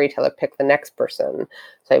storyteller pick the next person.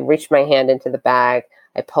 So I reach my hand into the bag,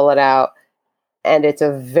 I pull it out, and it's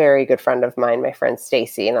a very good friend of mine, my friend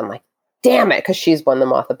Stacy. And I'm like, damn it, because she's won the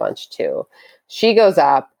Moth a bunch too. She goes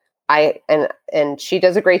up, and she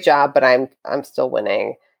does a great job, but I'm still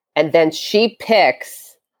winning. And then she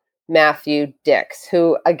picks Matthew Dix,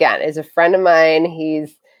 who again is a friend of mine.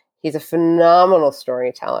 He's a phenomenal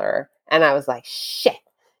storyteller. And I was like, shit,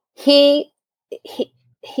 he's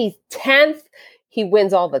 10th. He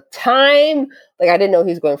wins all the time. Like, I didn't know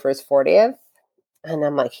he was going for his 40th. And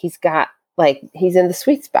I'm like, he's in the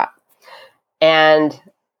sweet spot. And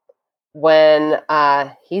when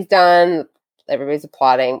he's done, everybody's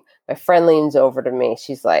applauding. My friend leans over to me.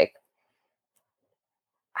 She's like,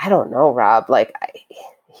 I don't know, Rob. Like,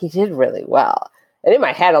 he did really well. And in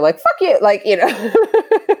my head, I'm like, fuck you. Like, you know.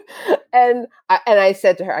 and I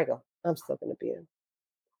said to her, I go, I'm still going to beat him.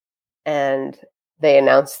 And they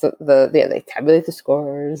announced they tabulate the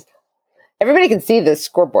scores. Everybody can see the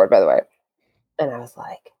scoreboard, by the way. And I was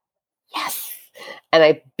like, yes. And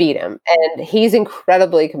I beat him. And he's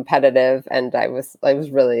incredibly competitive. And I was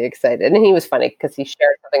really excited. And he was funny because he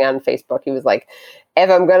shared something on Facebook. He was like, if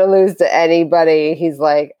I'm going to lose to anybody, he's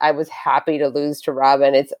like, I was happy to lose to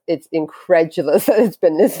Robin. It's incredulous that it's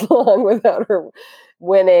been this long without her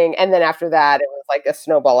winning. And then after that, it was like a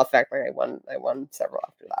snowball effect. Like I won several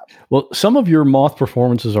after that. Well, some of your moth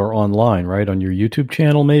performances are online, right? On your YouTube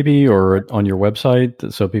channel, maybe, or on your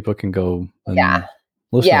website, so people can go and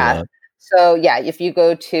listen to that. So if you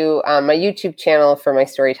go to my YouTube channel for my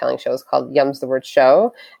storytelling show is called Yums the Word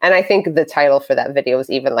Show. And I think the title for that video is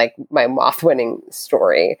even like my moth winning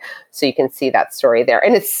story. So you can see that story there.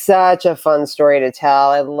 And it's such a fun story to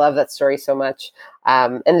tell. I love that story so much.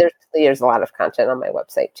 And there's a lot of content on my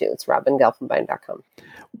website too. It's robingelfenbein.com.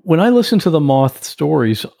 When I listen to the moth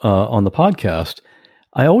stories on the podcast,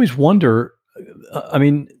 I always wonder,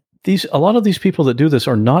 a lot of these people that do this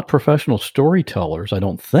are not professional storytellers, I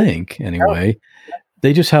don't think, anyway. Oh.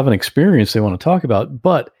 They just have an experience they want to talk about,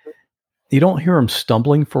 but you don't hear them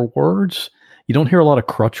stumbling for words. You don't hear a lot of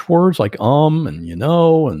crutch words like and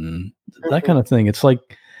and that kind of thing. It's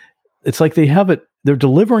like they have it, they're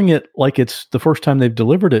delivering it like it's the first time they've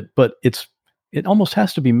delivered it, but it almost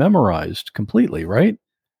has to be memorized completely, right?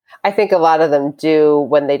 I think a lot of them do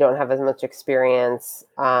when they don't have as much experience.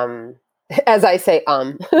 As I say,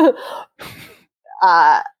 and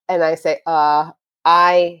I say,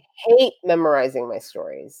 I hate memorizing my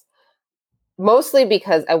stories, mostly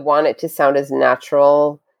because I want it to sound as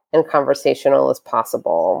natural and conversational as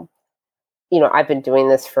possible. You know, I've been doing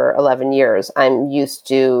this for 11 years. I'm used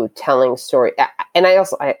to telling story. And I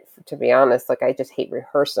to be honest, like, I just hate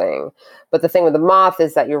rehearsing. But the thing with the moth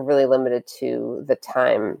is that you're really limited to the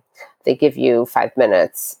time. They give you 5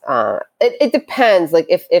 minutes. It depends. Like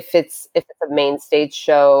if it's a main stage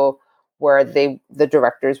show where the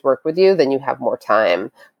directors work with you, then you have more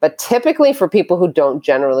time. But typically for people who don't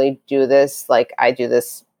generally do this, like I do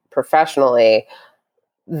this professionally,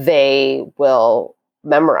 they will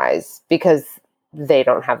memorize because they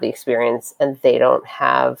don't have the experience and they don't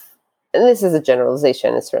have, and this is a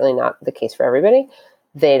generalization, it's certainly not the case for everybody,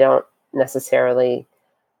 they don't necessarily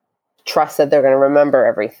trust that they're going to remember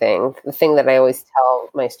everything. The thing that I always tell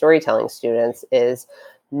my storytelling students is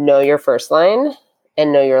know your first line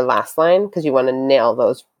and know your last line, because you want to nail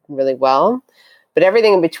those really well. But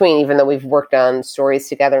everything in between, even though we've worked on stories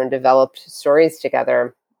together and developed stories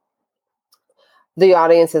together, the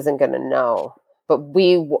audience isn't going to know. But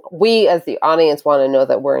we as the audience want to know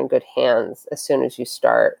that we're in good hands as soon as you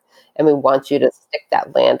start. And we want you to stick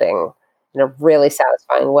that landing in a really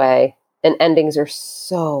satisfying way. And endings are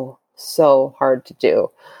so hard to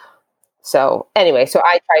do. So anyway, so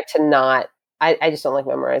I try to not, I just don't like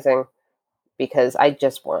memorizing because I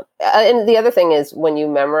just want, and the other thing is when you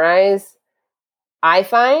memorize, I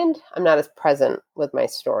find I'm not as present with my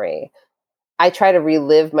story. I try to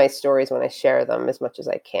relive my stories when I share them as much as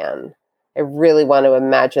I can. I really want to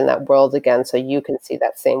imagine that world again so you can see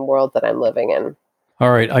that same world that I'm living in.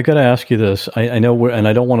 All right. I got to ask you this. I know, and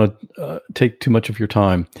I don't want to take too much of your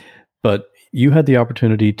time, but you had the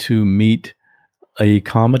opportunity to meet a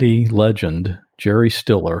comedy legend, Jerry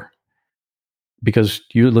Stiller, because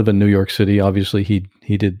you live in New York City. Obviously,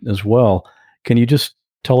 he did as well. Can you just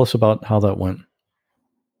tell us about how that went?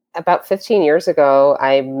 About 15 years ago,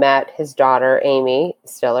 I met his daughter, Amy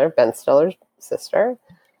Stiller, Ben Stiller's sister.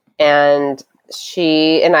 And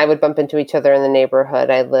she and I would bump into each other in the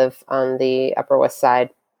neighborhood. I live on the Upper West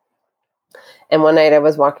Side. And one night I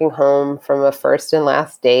was walking home from a first and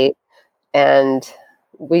last date. And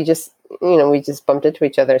we just bumped into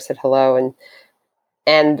each other, said hello.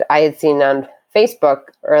 And I had seen on Facebook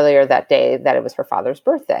earlier that day that it was her father's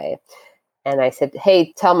birthday. And I said,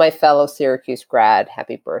 hey, tell my fellow Syracuse grad,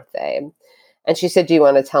 happy birthday. And she said, do you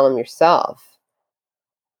want to tell him yourself?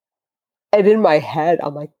 And in my head,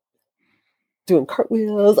 I'm like doing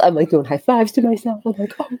cartwheels. I'm like doing high fives to myself. I'm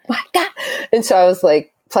like, oh my God. And so I was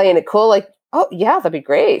like playing it cool, like, oh yeah, that'd be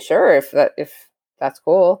great. Sure. If that's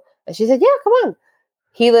cool. And she said, yeah, come on.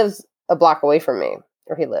 He lives a block away from me,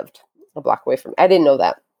 or he lived. a block away from. I didn't know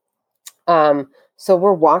that. So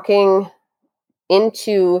we're walking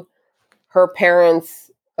into her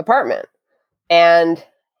parents' apartment, and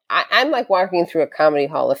I'm like walking through a comedy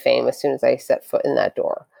hall of fame as soon as I set foot in that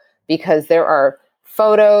door, because there are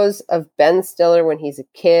photos of Ben Stiller when he's a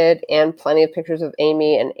kid, and plenty of pictures of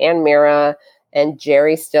Amy and Ann Mira and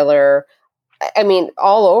Jerry Stiller. I mean,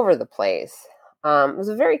 all over the place. It was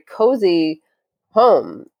a very cozy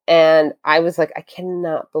home. And I was like, I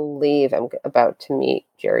cannot believe I'm about to meet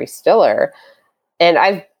Jerry Stiller. And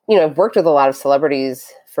I've worked with a lot of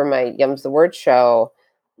celebrities for my Yum's the Word show,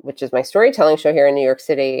 which is my storytelling show here in New York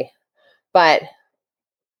City. But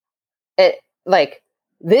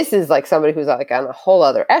this is like somebody who's like on a whole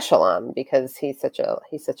other echelon, because he's such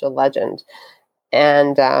a legend.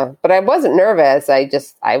 And but I wasn't nervous.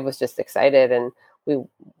 I was just excited. And we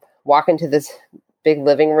walk into this big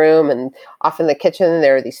living room, and off in the kitchen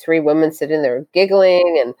there are these three women sitting there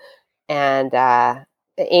giggling, and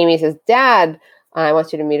Amy says, "Dad, I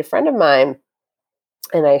want you to meet a friend of mine."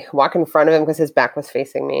 And I walk in front of him because his back was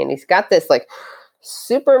facing me, and he's got this like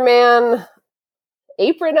Superman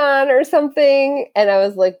apron on or something. And I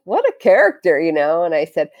was like, what a character, And I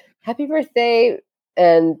said, "Happy birthday."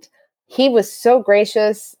 And he was so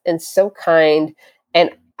gracious and so kind.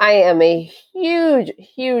 And I am a huge,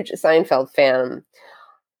 huge Seinfeld fan.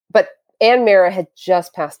 But Ann Mira had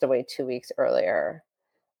just passed away 2 weeks earlier.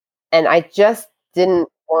 And I just didn't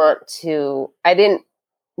I didn't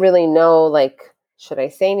really know, like, should I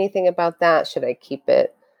say anything about that? Should I keep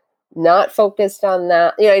it not focused on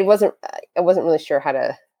that? I wasn't really sure how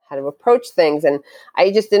to approach things. And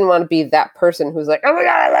I just didn't want to be that person who's like, "Oh my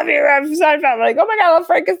God, I love you, I'm Seinfeld." Like, "Oh my God, I love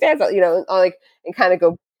Frank Costanza," and kind of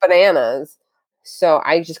go bananas. So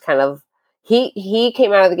I just kind of, he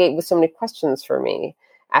came out of the gate with so many questions for me,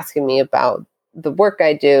 asking me about the work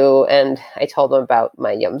I do. And I told him about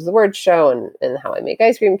my Yum's the Word show and how I make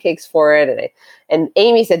ice cream cakes for it. And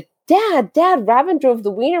Amy said, Dad, Robin drove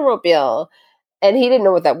the Wienermobile. And he didn't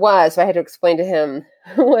know what that was. So I had to explain to him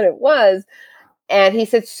what it was. And he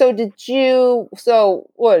said, so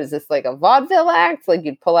what is this, like a vaudeville act? Like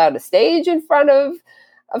you'd pull out a stage in front of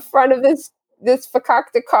this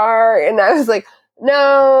fakakta car? And I was like,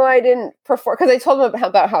 no, I didn't perform. Because I told him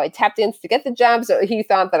about how I tapped in to get the job. So he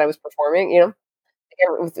thought that I was performing, It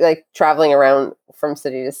was like traveling around from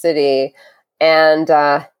city to city. And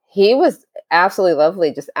he was absolutely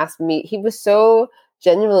lovely. Just asked me. He was so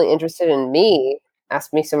genuinely interested in me.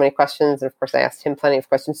 Asked me so many questions. And of course, I asked him plenty of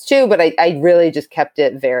questions too. But I really just kept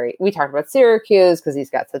it we talked about Syracuse because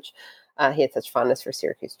he's got he had such fondness for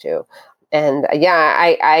Syracuse too. And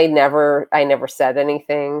I never said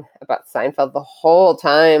anything about Seinfeld the whole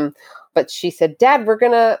time. But she said, Dad,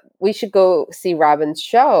 we should go see Robin's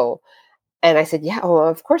show. And I said, yeah, well,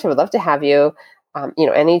 of course I would love to have you,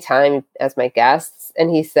 anytime as my guests. And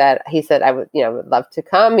he said, I would love to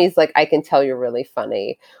come. He's like, I can tell you're really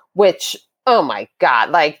funny, which, oh my God,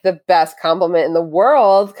 like the best compliment in the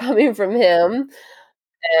world coming from him.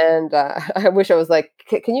 And I wish I was like,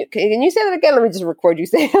 can you say that again? Let me just record you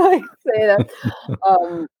say that.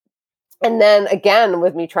 And then again,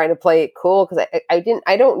 with me trying to play it cool, because I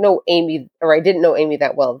didn't know Amy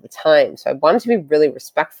that well at the time. So I wanted to be really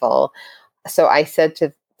respectful. So I said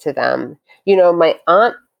to them, my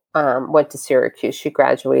aunt went to Syracuse. She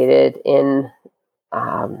graduated in,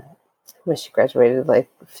 when she graduated, like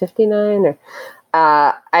 59 or,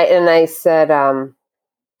 I said,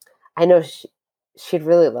 I know she'd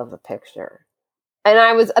really love the picture. And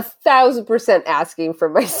I was 1,000% asking for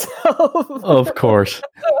myself. Of course.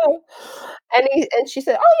 And she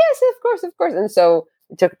said, oh yes, of course. And so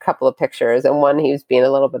we took a couple of pictures, and one he was being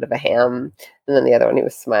a little bit of a ham, and then the other one he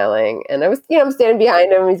was smiling. And I was, I'm standing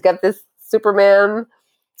behind him. He's got this Superman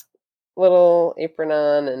little apron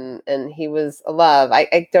on, and he was a love.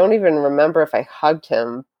 I don't even remember if I hugged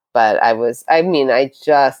him, but I was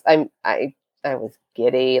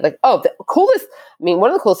giddy. Like, oh, the coolest. I mean, one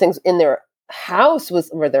of the coolest things in their house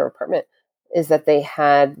or their apartment is that they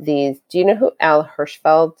had these. Do you know who Al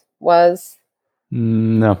Hirschfeld was?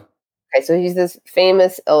 No. Okay, so he's this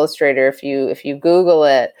famous illustrator. If you Google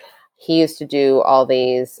it, he used to do all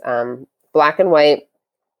these black and white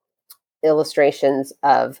illustrations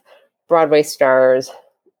of Broadway stars,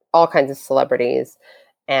 all kinds of celebrities,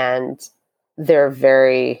 and they're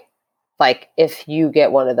very like, if you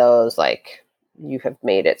get one of those, like you have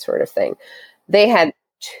made it, sort of thing. They had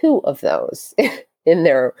 2 of those in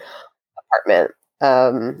their apartment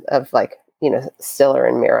of like, Stiller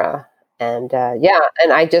and Mira. And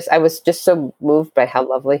and I was just so moved by how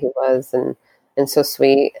lovely he was and so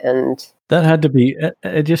sweet. And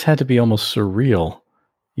it just had to be almost surreal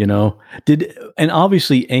And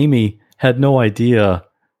obviously Amy had no idea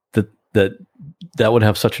that would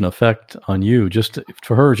have such an effect on you. Just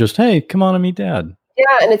for her, hey, come on and meet Dad.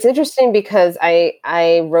 Yeah, and it's interesting because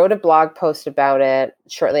I wrote a blog post about it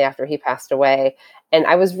shortly after he passed away, and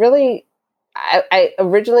I was really I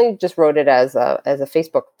originally just wrote it as a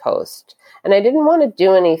Facebook post, and I didn't want to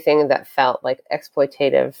do anything that felt like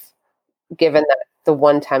exploitative, given that the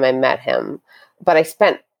one time I met him. But I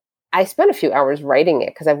spent a few hours writing it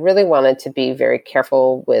because I really wanted to be very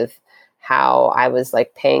careful with how I was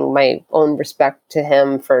like paying my own respect to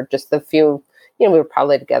him for just the few. We were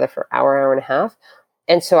probably together for an hour and a half.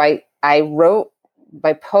 And so I wrote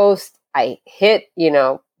my post, I hit,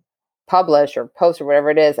 publish or post or whatever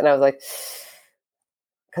it is. And I was like,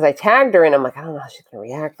 because I tagged her and I'm like, I don't know how she's going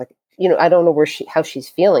to react. Like, I don't know how she's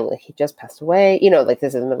feeling. Like he just passed away, like this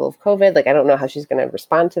is in the middle of COVID. Like, I don't know how she's going to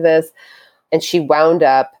respond to this. And she wound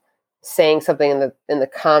up saying something in the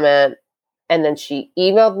comment. And then she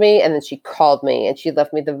emailed me and then she called me and she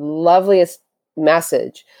left me the loveliest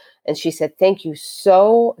message. And she said, thank you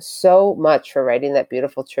so, so much for writing that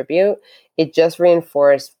beautiful tribute. It just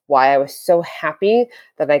reinforced why I was so happy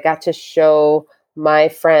that I got to show my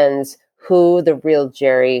friends who the real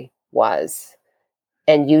Jerry was.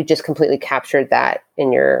 And you just completely captured that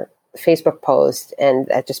in your Facebook post. And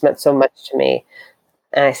that just meant so much to me.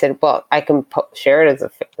 And I said, well, I can share it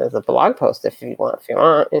as a blog post if you want.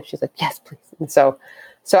 And she's like, yes, please. And so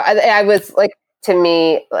I was like, to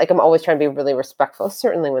me, like I'm always trying to be really respectful,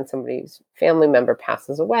 certainly when somebody's family member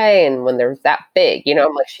passes away and when they're that big,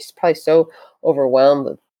 I'm like, she's probably so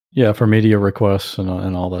overwhelmed. Yeah, for media requests and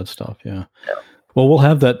all that stuff. Yeah. Well, we'll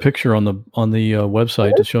have that picture on the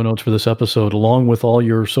website, the show notes for this episode, along with all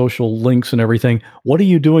your social links and everything. What are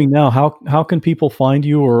you doing now? How can people find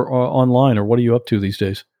you or online, or what are you up to these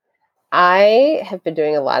days? I have been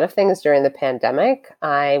doing a lot of things during the pandemic.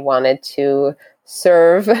 I wanted to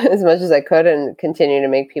serve as much as I could and continue to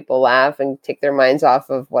make people laugh and take their minds off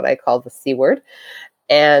of what I call the C word.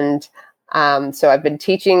 And so I've been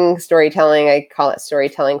teaching storytelling. I call it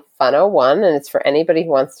Storytelling 101, and it's for anybody who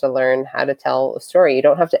wants to learn how to tell a story. You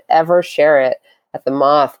don't have to ever share it at the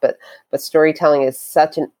Moth, but storytelling is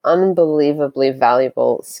such an unbelievably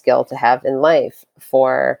valuable skill to have in life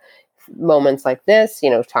for moments like this,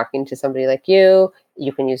 talking to somebody like you.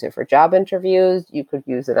 You can use it for job interviews. You could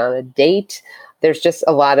use it on a date. There's just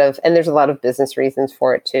a lot of business reasons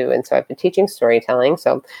for it too. And so I've been teaching storytelling.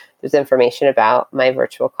 So there's information about my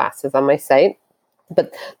virtual classes on my site.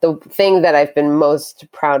 But the thing that I've been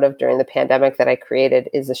most proud of during the pandemic that I created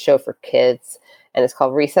is a show for kids. And it's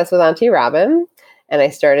called Recess with Auntie Robin. And I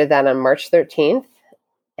started that on March 13th.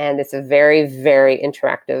 And it's a very, very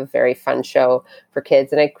interactive, very fun show for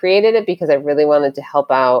kids. And I created it because I really wanted to help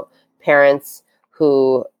out parents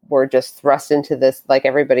who were just thrust into this, like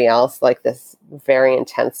everybody else, like this very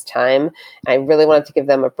intense time. I really wanted to give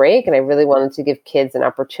them a break, and I really wanted to give kids an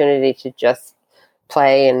opportunity to just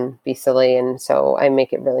play and be silly. And so I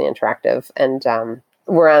make it really interactive. And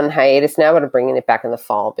we're on hiatus now, but I'm bringing it back in the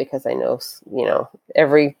fall because I know,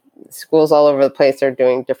 every schools all over the place are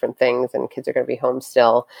doing different things and kids are going to be home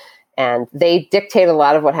still. And they dictate a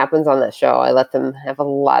lot of what happens on that show. I let them have a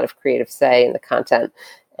lot of creative say in the content.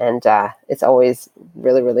 And it's always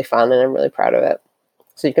really, really fun, and I'm really proud of it.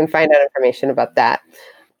 So you can find out information about that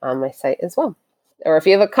on my site as well. Or if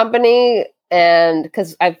you have a company, and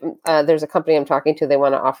because there's a company I'm talking to, they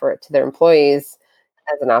want to offer it to their employees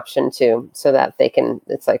as an option too, so that they can,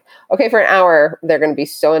 it's like, okay, for an hour, they're going to be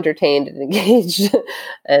so entertained and engaged,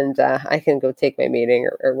 and I can go take my meeting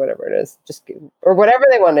or whatever it is, or whatever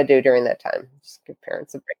they want to do during that time. Just give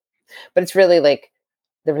parents a break. But it's really like,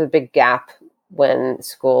 there was a big gap when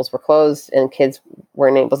schools were closed and kids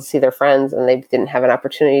weren't able to see their friends and they didn't have an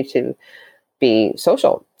opportunity to be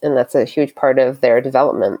social. And that's a huge part of their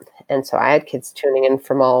development. And so I had kids tuning in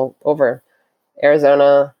from all over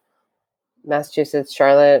Arizona, Massachusetts,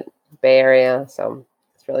 Charlotte, Bay Area. So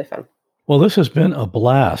it's really fun. Well, this has been a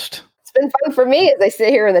blast. It's been fun for me as I sit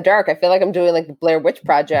here in the dark. I feel like I'm doing like the Blair Witch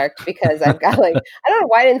Project because I've got like, I don't know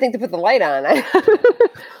why I didn't think to put the light on.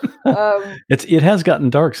 It has gotten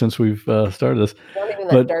dark since we've started this. Not even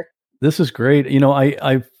that dark. This is great.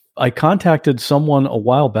 I contacted someone a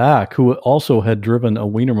while back who also had driven a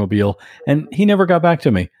Wienermobile, and he never got back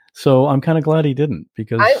to me. So I'm kind of glad he didn't,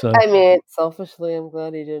 because selfishly, I'm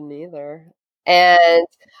glad he didn't either. And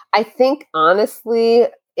I think honestly,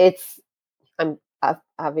 I'm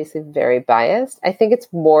obviously very biased. I think it's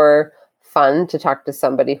more fun to talk to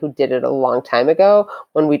somebody who did it a long time ago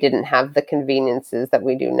when we didn't have the conveniences that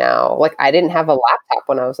we do now. Like, I didn't have a laptop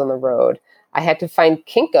when I was on the road. I had to find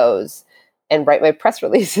Kinko's and write my press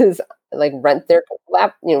releases like rent their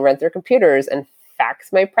computers and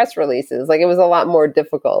fax my press releases. Like, it was a lot more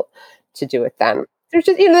difficult to do it then. There's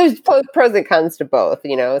just, there's pros and cons to both.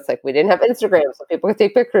 It's like we didn't have Instagram, so people could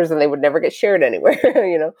take pictures and they would never get shared anywhere.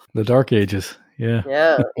 The dark ages. Yeah.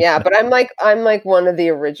 Yeah. But I'm like one of the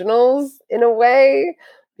originals in a way,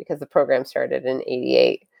 because the program started in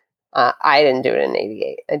 88. I didn't do it in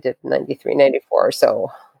 88. I did 93, 94. So,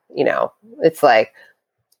 it's like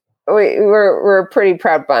we're a pretty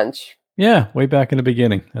proud bunch. Yeah. Way back in the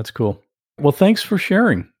beginning. That's cool. Well, thanks for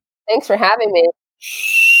sharing. Thanks for having me.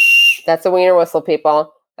 That's a wiener whistle,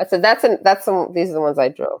 people. These are the ones I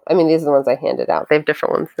drove. I mean, these are the ones I handed out. They have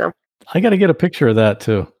different ones now. I got to get a picture of that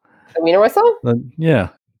too. A wiener whistle? Yeah.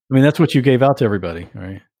 I mean, that's what you gave out to everybody,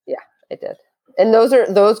 right? Yeah, I did. And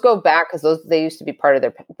those go back because they used to be part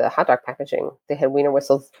of the hot dog packaging. They had wiener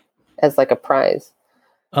whistles as like a prize.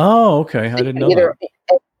 Oh, okay. I didn't know that.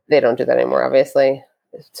 They don't do that anymore, obviously.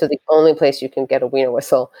 So the only place you can get a wiener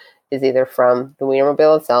whistle is either from the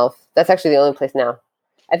Wienermobile itself. That's actually the only place now.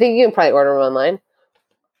 I think you can probably order them online,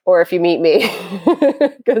 or if you meet me,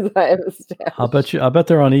 because I have a stash. I bet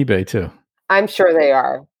they're on eBay too. I'm sure they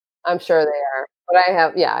are. But I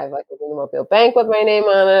have like a Wienermobile bank with my name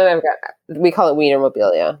on it. We call it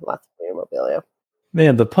Wienermobilia. Lots of Wienermobilia.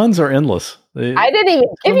 Man, the puns are endless. I didn't even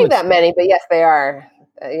give you that many, but yes, they are.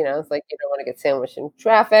 It's like you don't want to get sandwiched in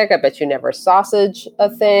traffic. I bet you never sausage a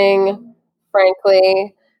thing,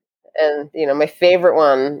 frankly. And, my favorite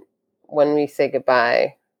one when we say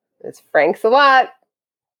goodbye is Frank's a lot.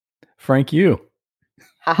 Frank you.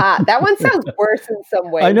 Haha. That one sounds worse in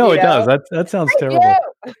some way. I know it does. That sounds Frank terrible.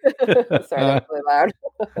 Sorry, that's really loud.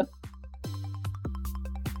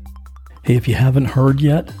 Hey, if you haven't heard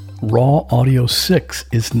yet, Raw Audio 6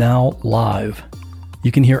 is now live.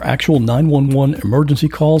 You can hear actual 911 emergency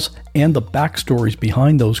calls and the backstories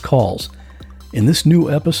behind those calls. In this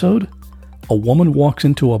new episode, a woman walks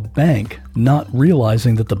into a bank not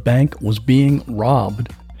realizing that the bank was being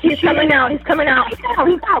robbed. He's coming out. He's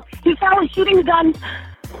out. He's shooting guns.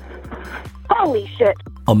 Holy shit.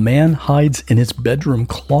 A man hides in his bedroom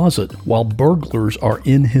closet while burglars are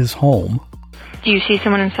in his home. Do you see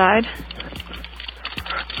someone inside?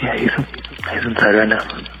 Yeah, he's inside right now.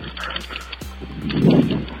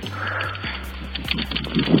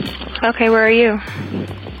 Okay, where are you?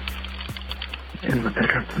 In the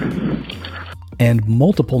bedroom. And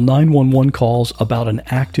multiple 911 calls about an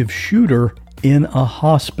active shooter in a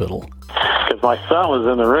hospital. Because my son was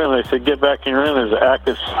in the room, they said, get back in your room, there's an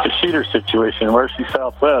active shooter situation in Mercy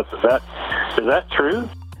Southwest. Is that true?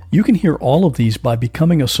 You can hear all of these by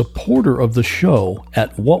becoming a supporter of the show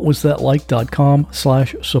at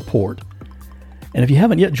whatwasthatlike.com/support. And if you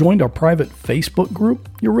haven't yet joined our private Facebook group,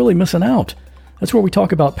 you're really missing out. That's where we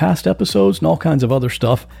talk about past episodes and all kinds of other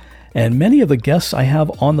stuff. And many of the guests I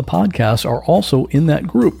have on the podcast are also in that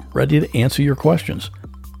group, ready to answer your questions.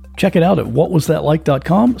 Check it out at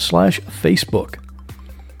whatwasthatlike.com/Facebook.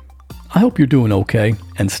 I hope you're doing okay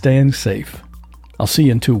and staying safe. I'll see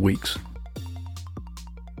you in 2 weeks.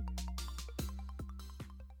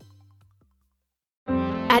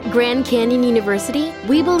 At Grand Canyon University,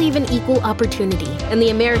 we believe in equal opportunity, and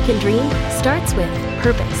the American dream starts with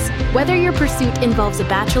purpose. Whether your pursuit involves a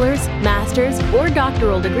bachelor's, master's, or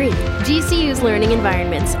doctoral degree, GCU's learning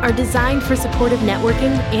environments are designed for supportive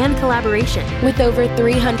networking and collaboration. With over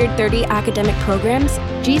 330 academic programs,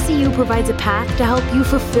 GCU provides a path to help you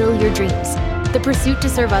fulfill your dreams. The pursuit to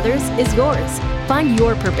serve others is yours. Find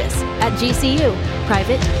your purpose at GCU.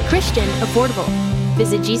 Private, Christian, affordable.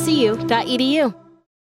 Visit gcu.edu.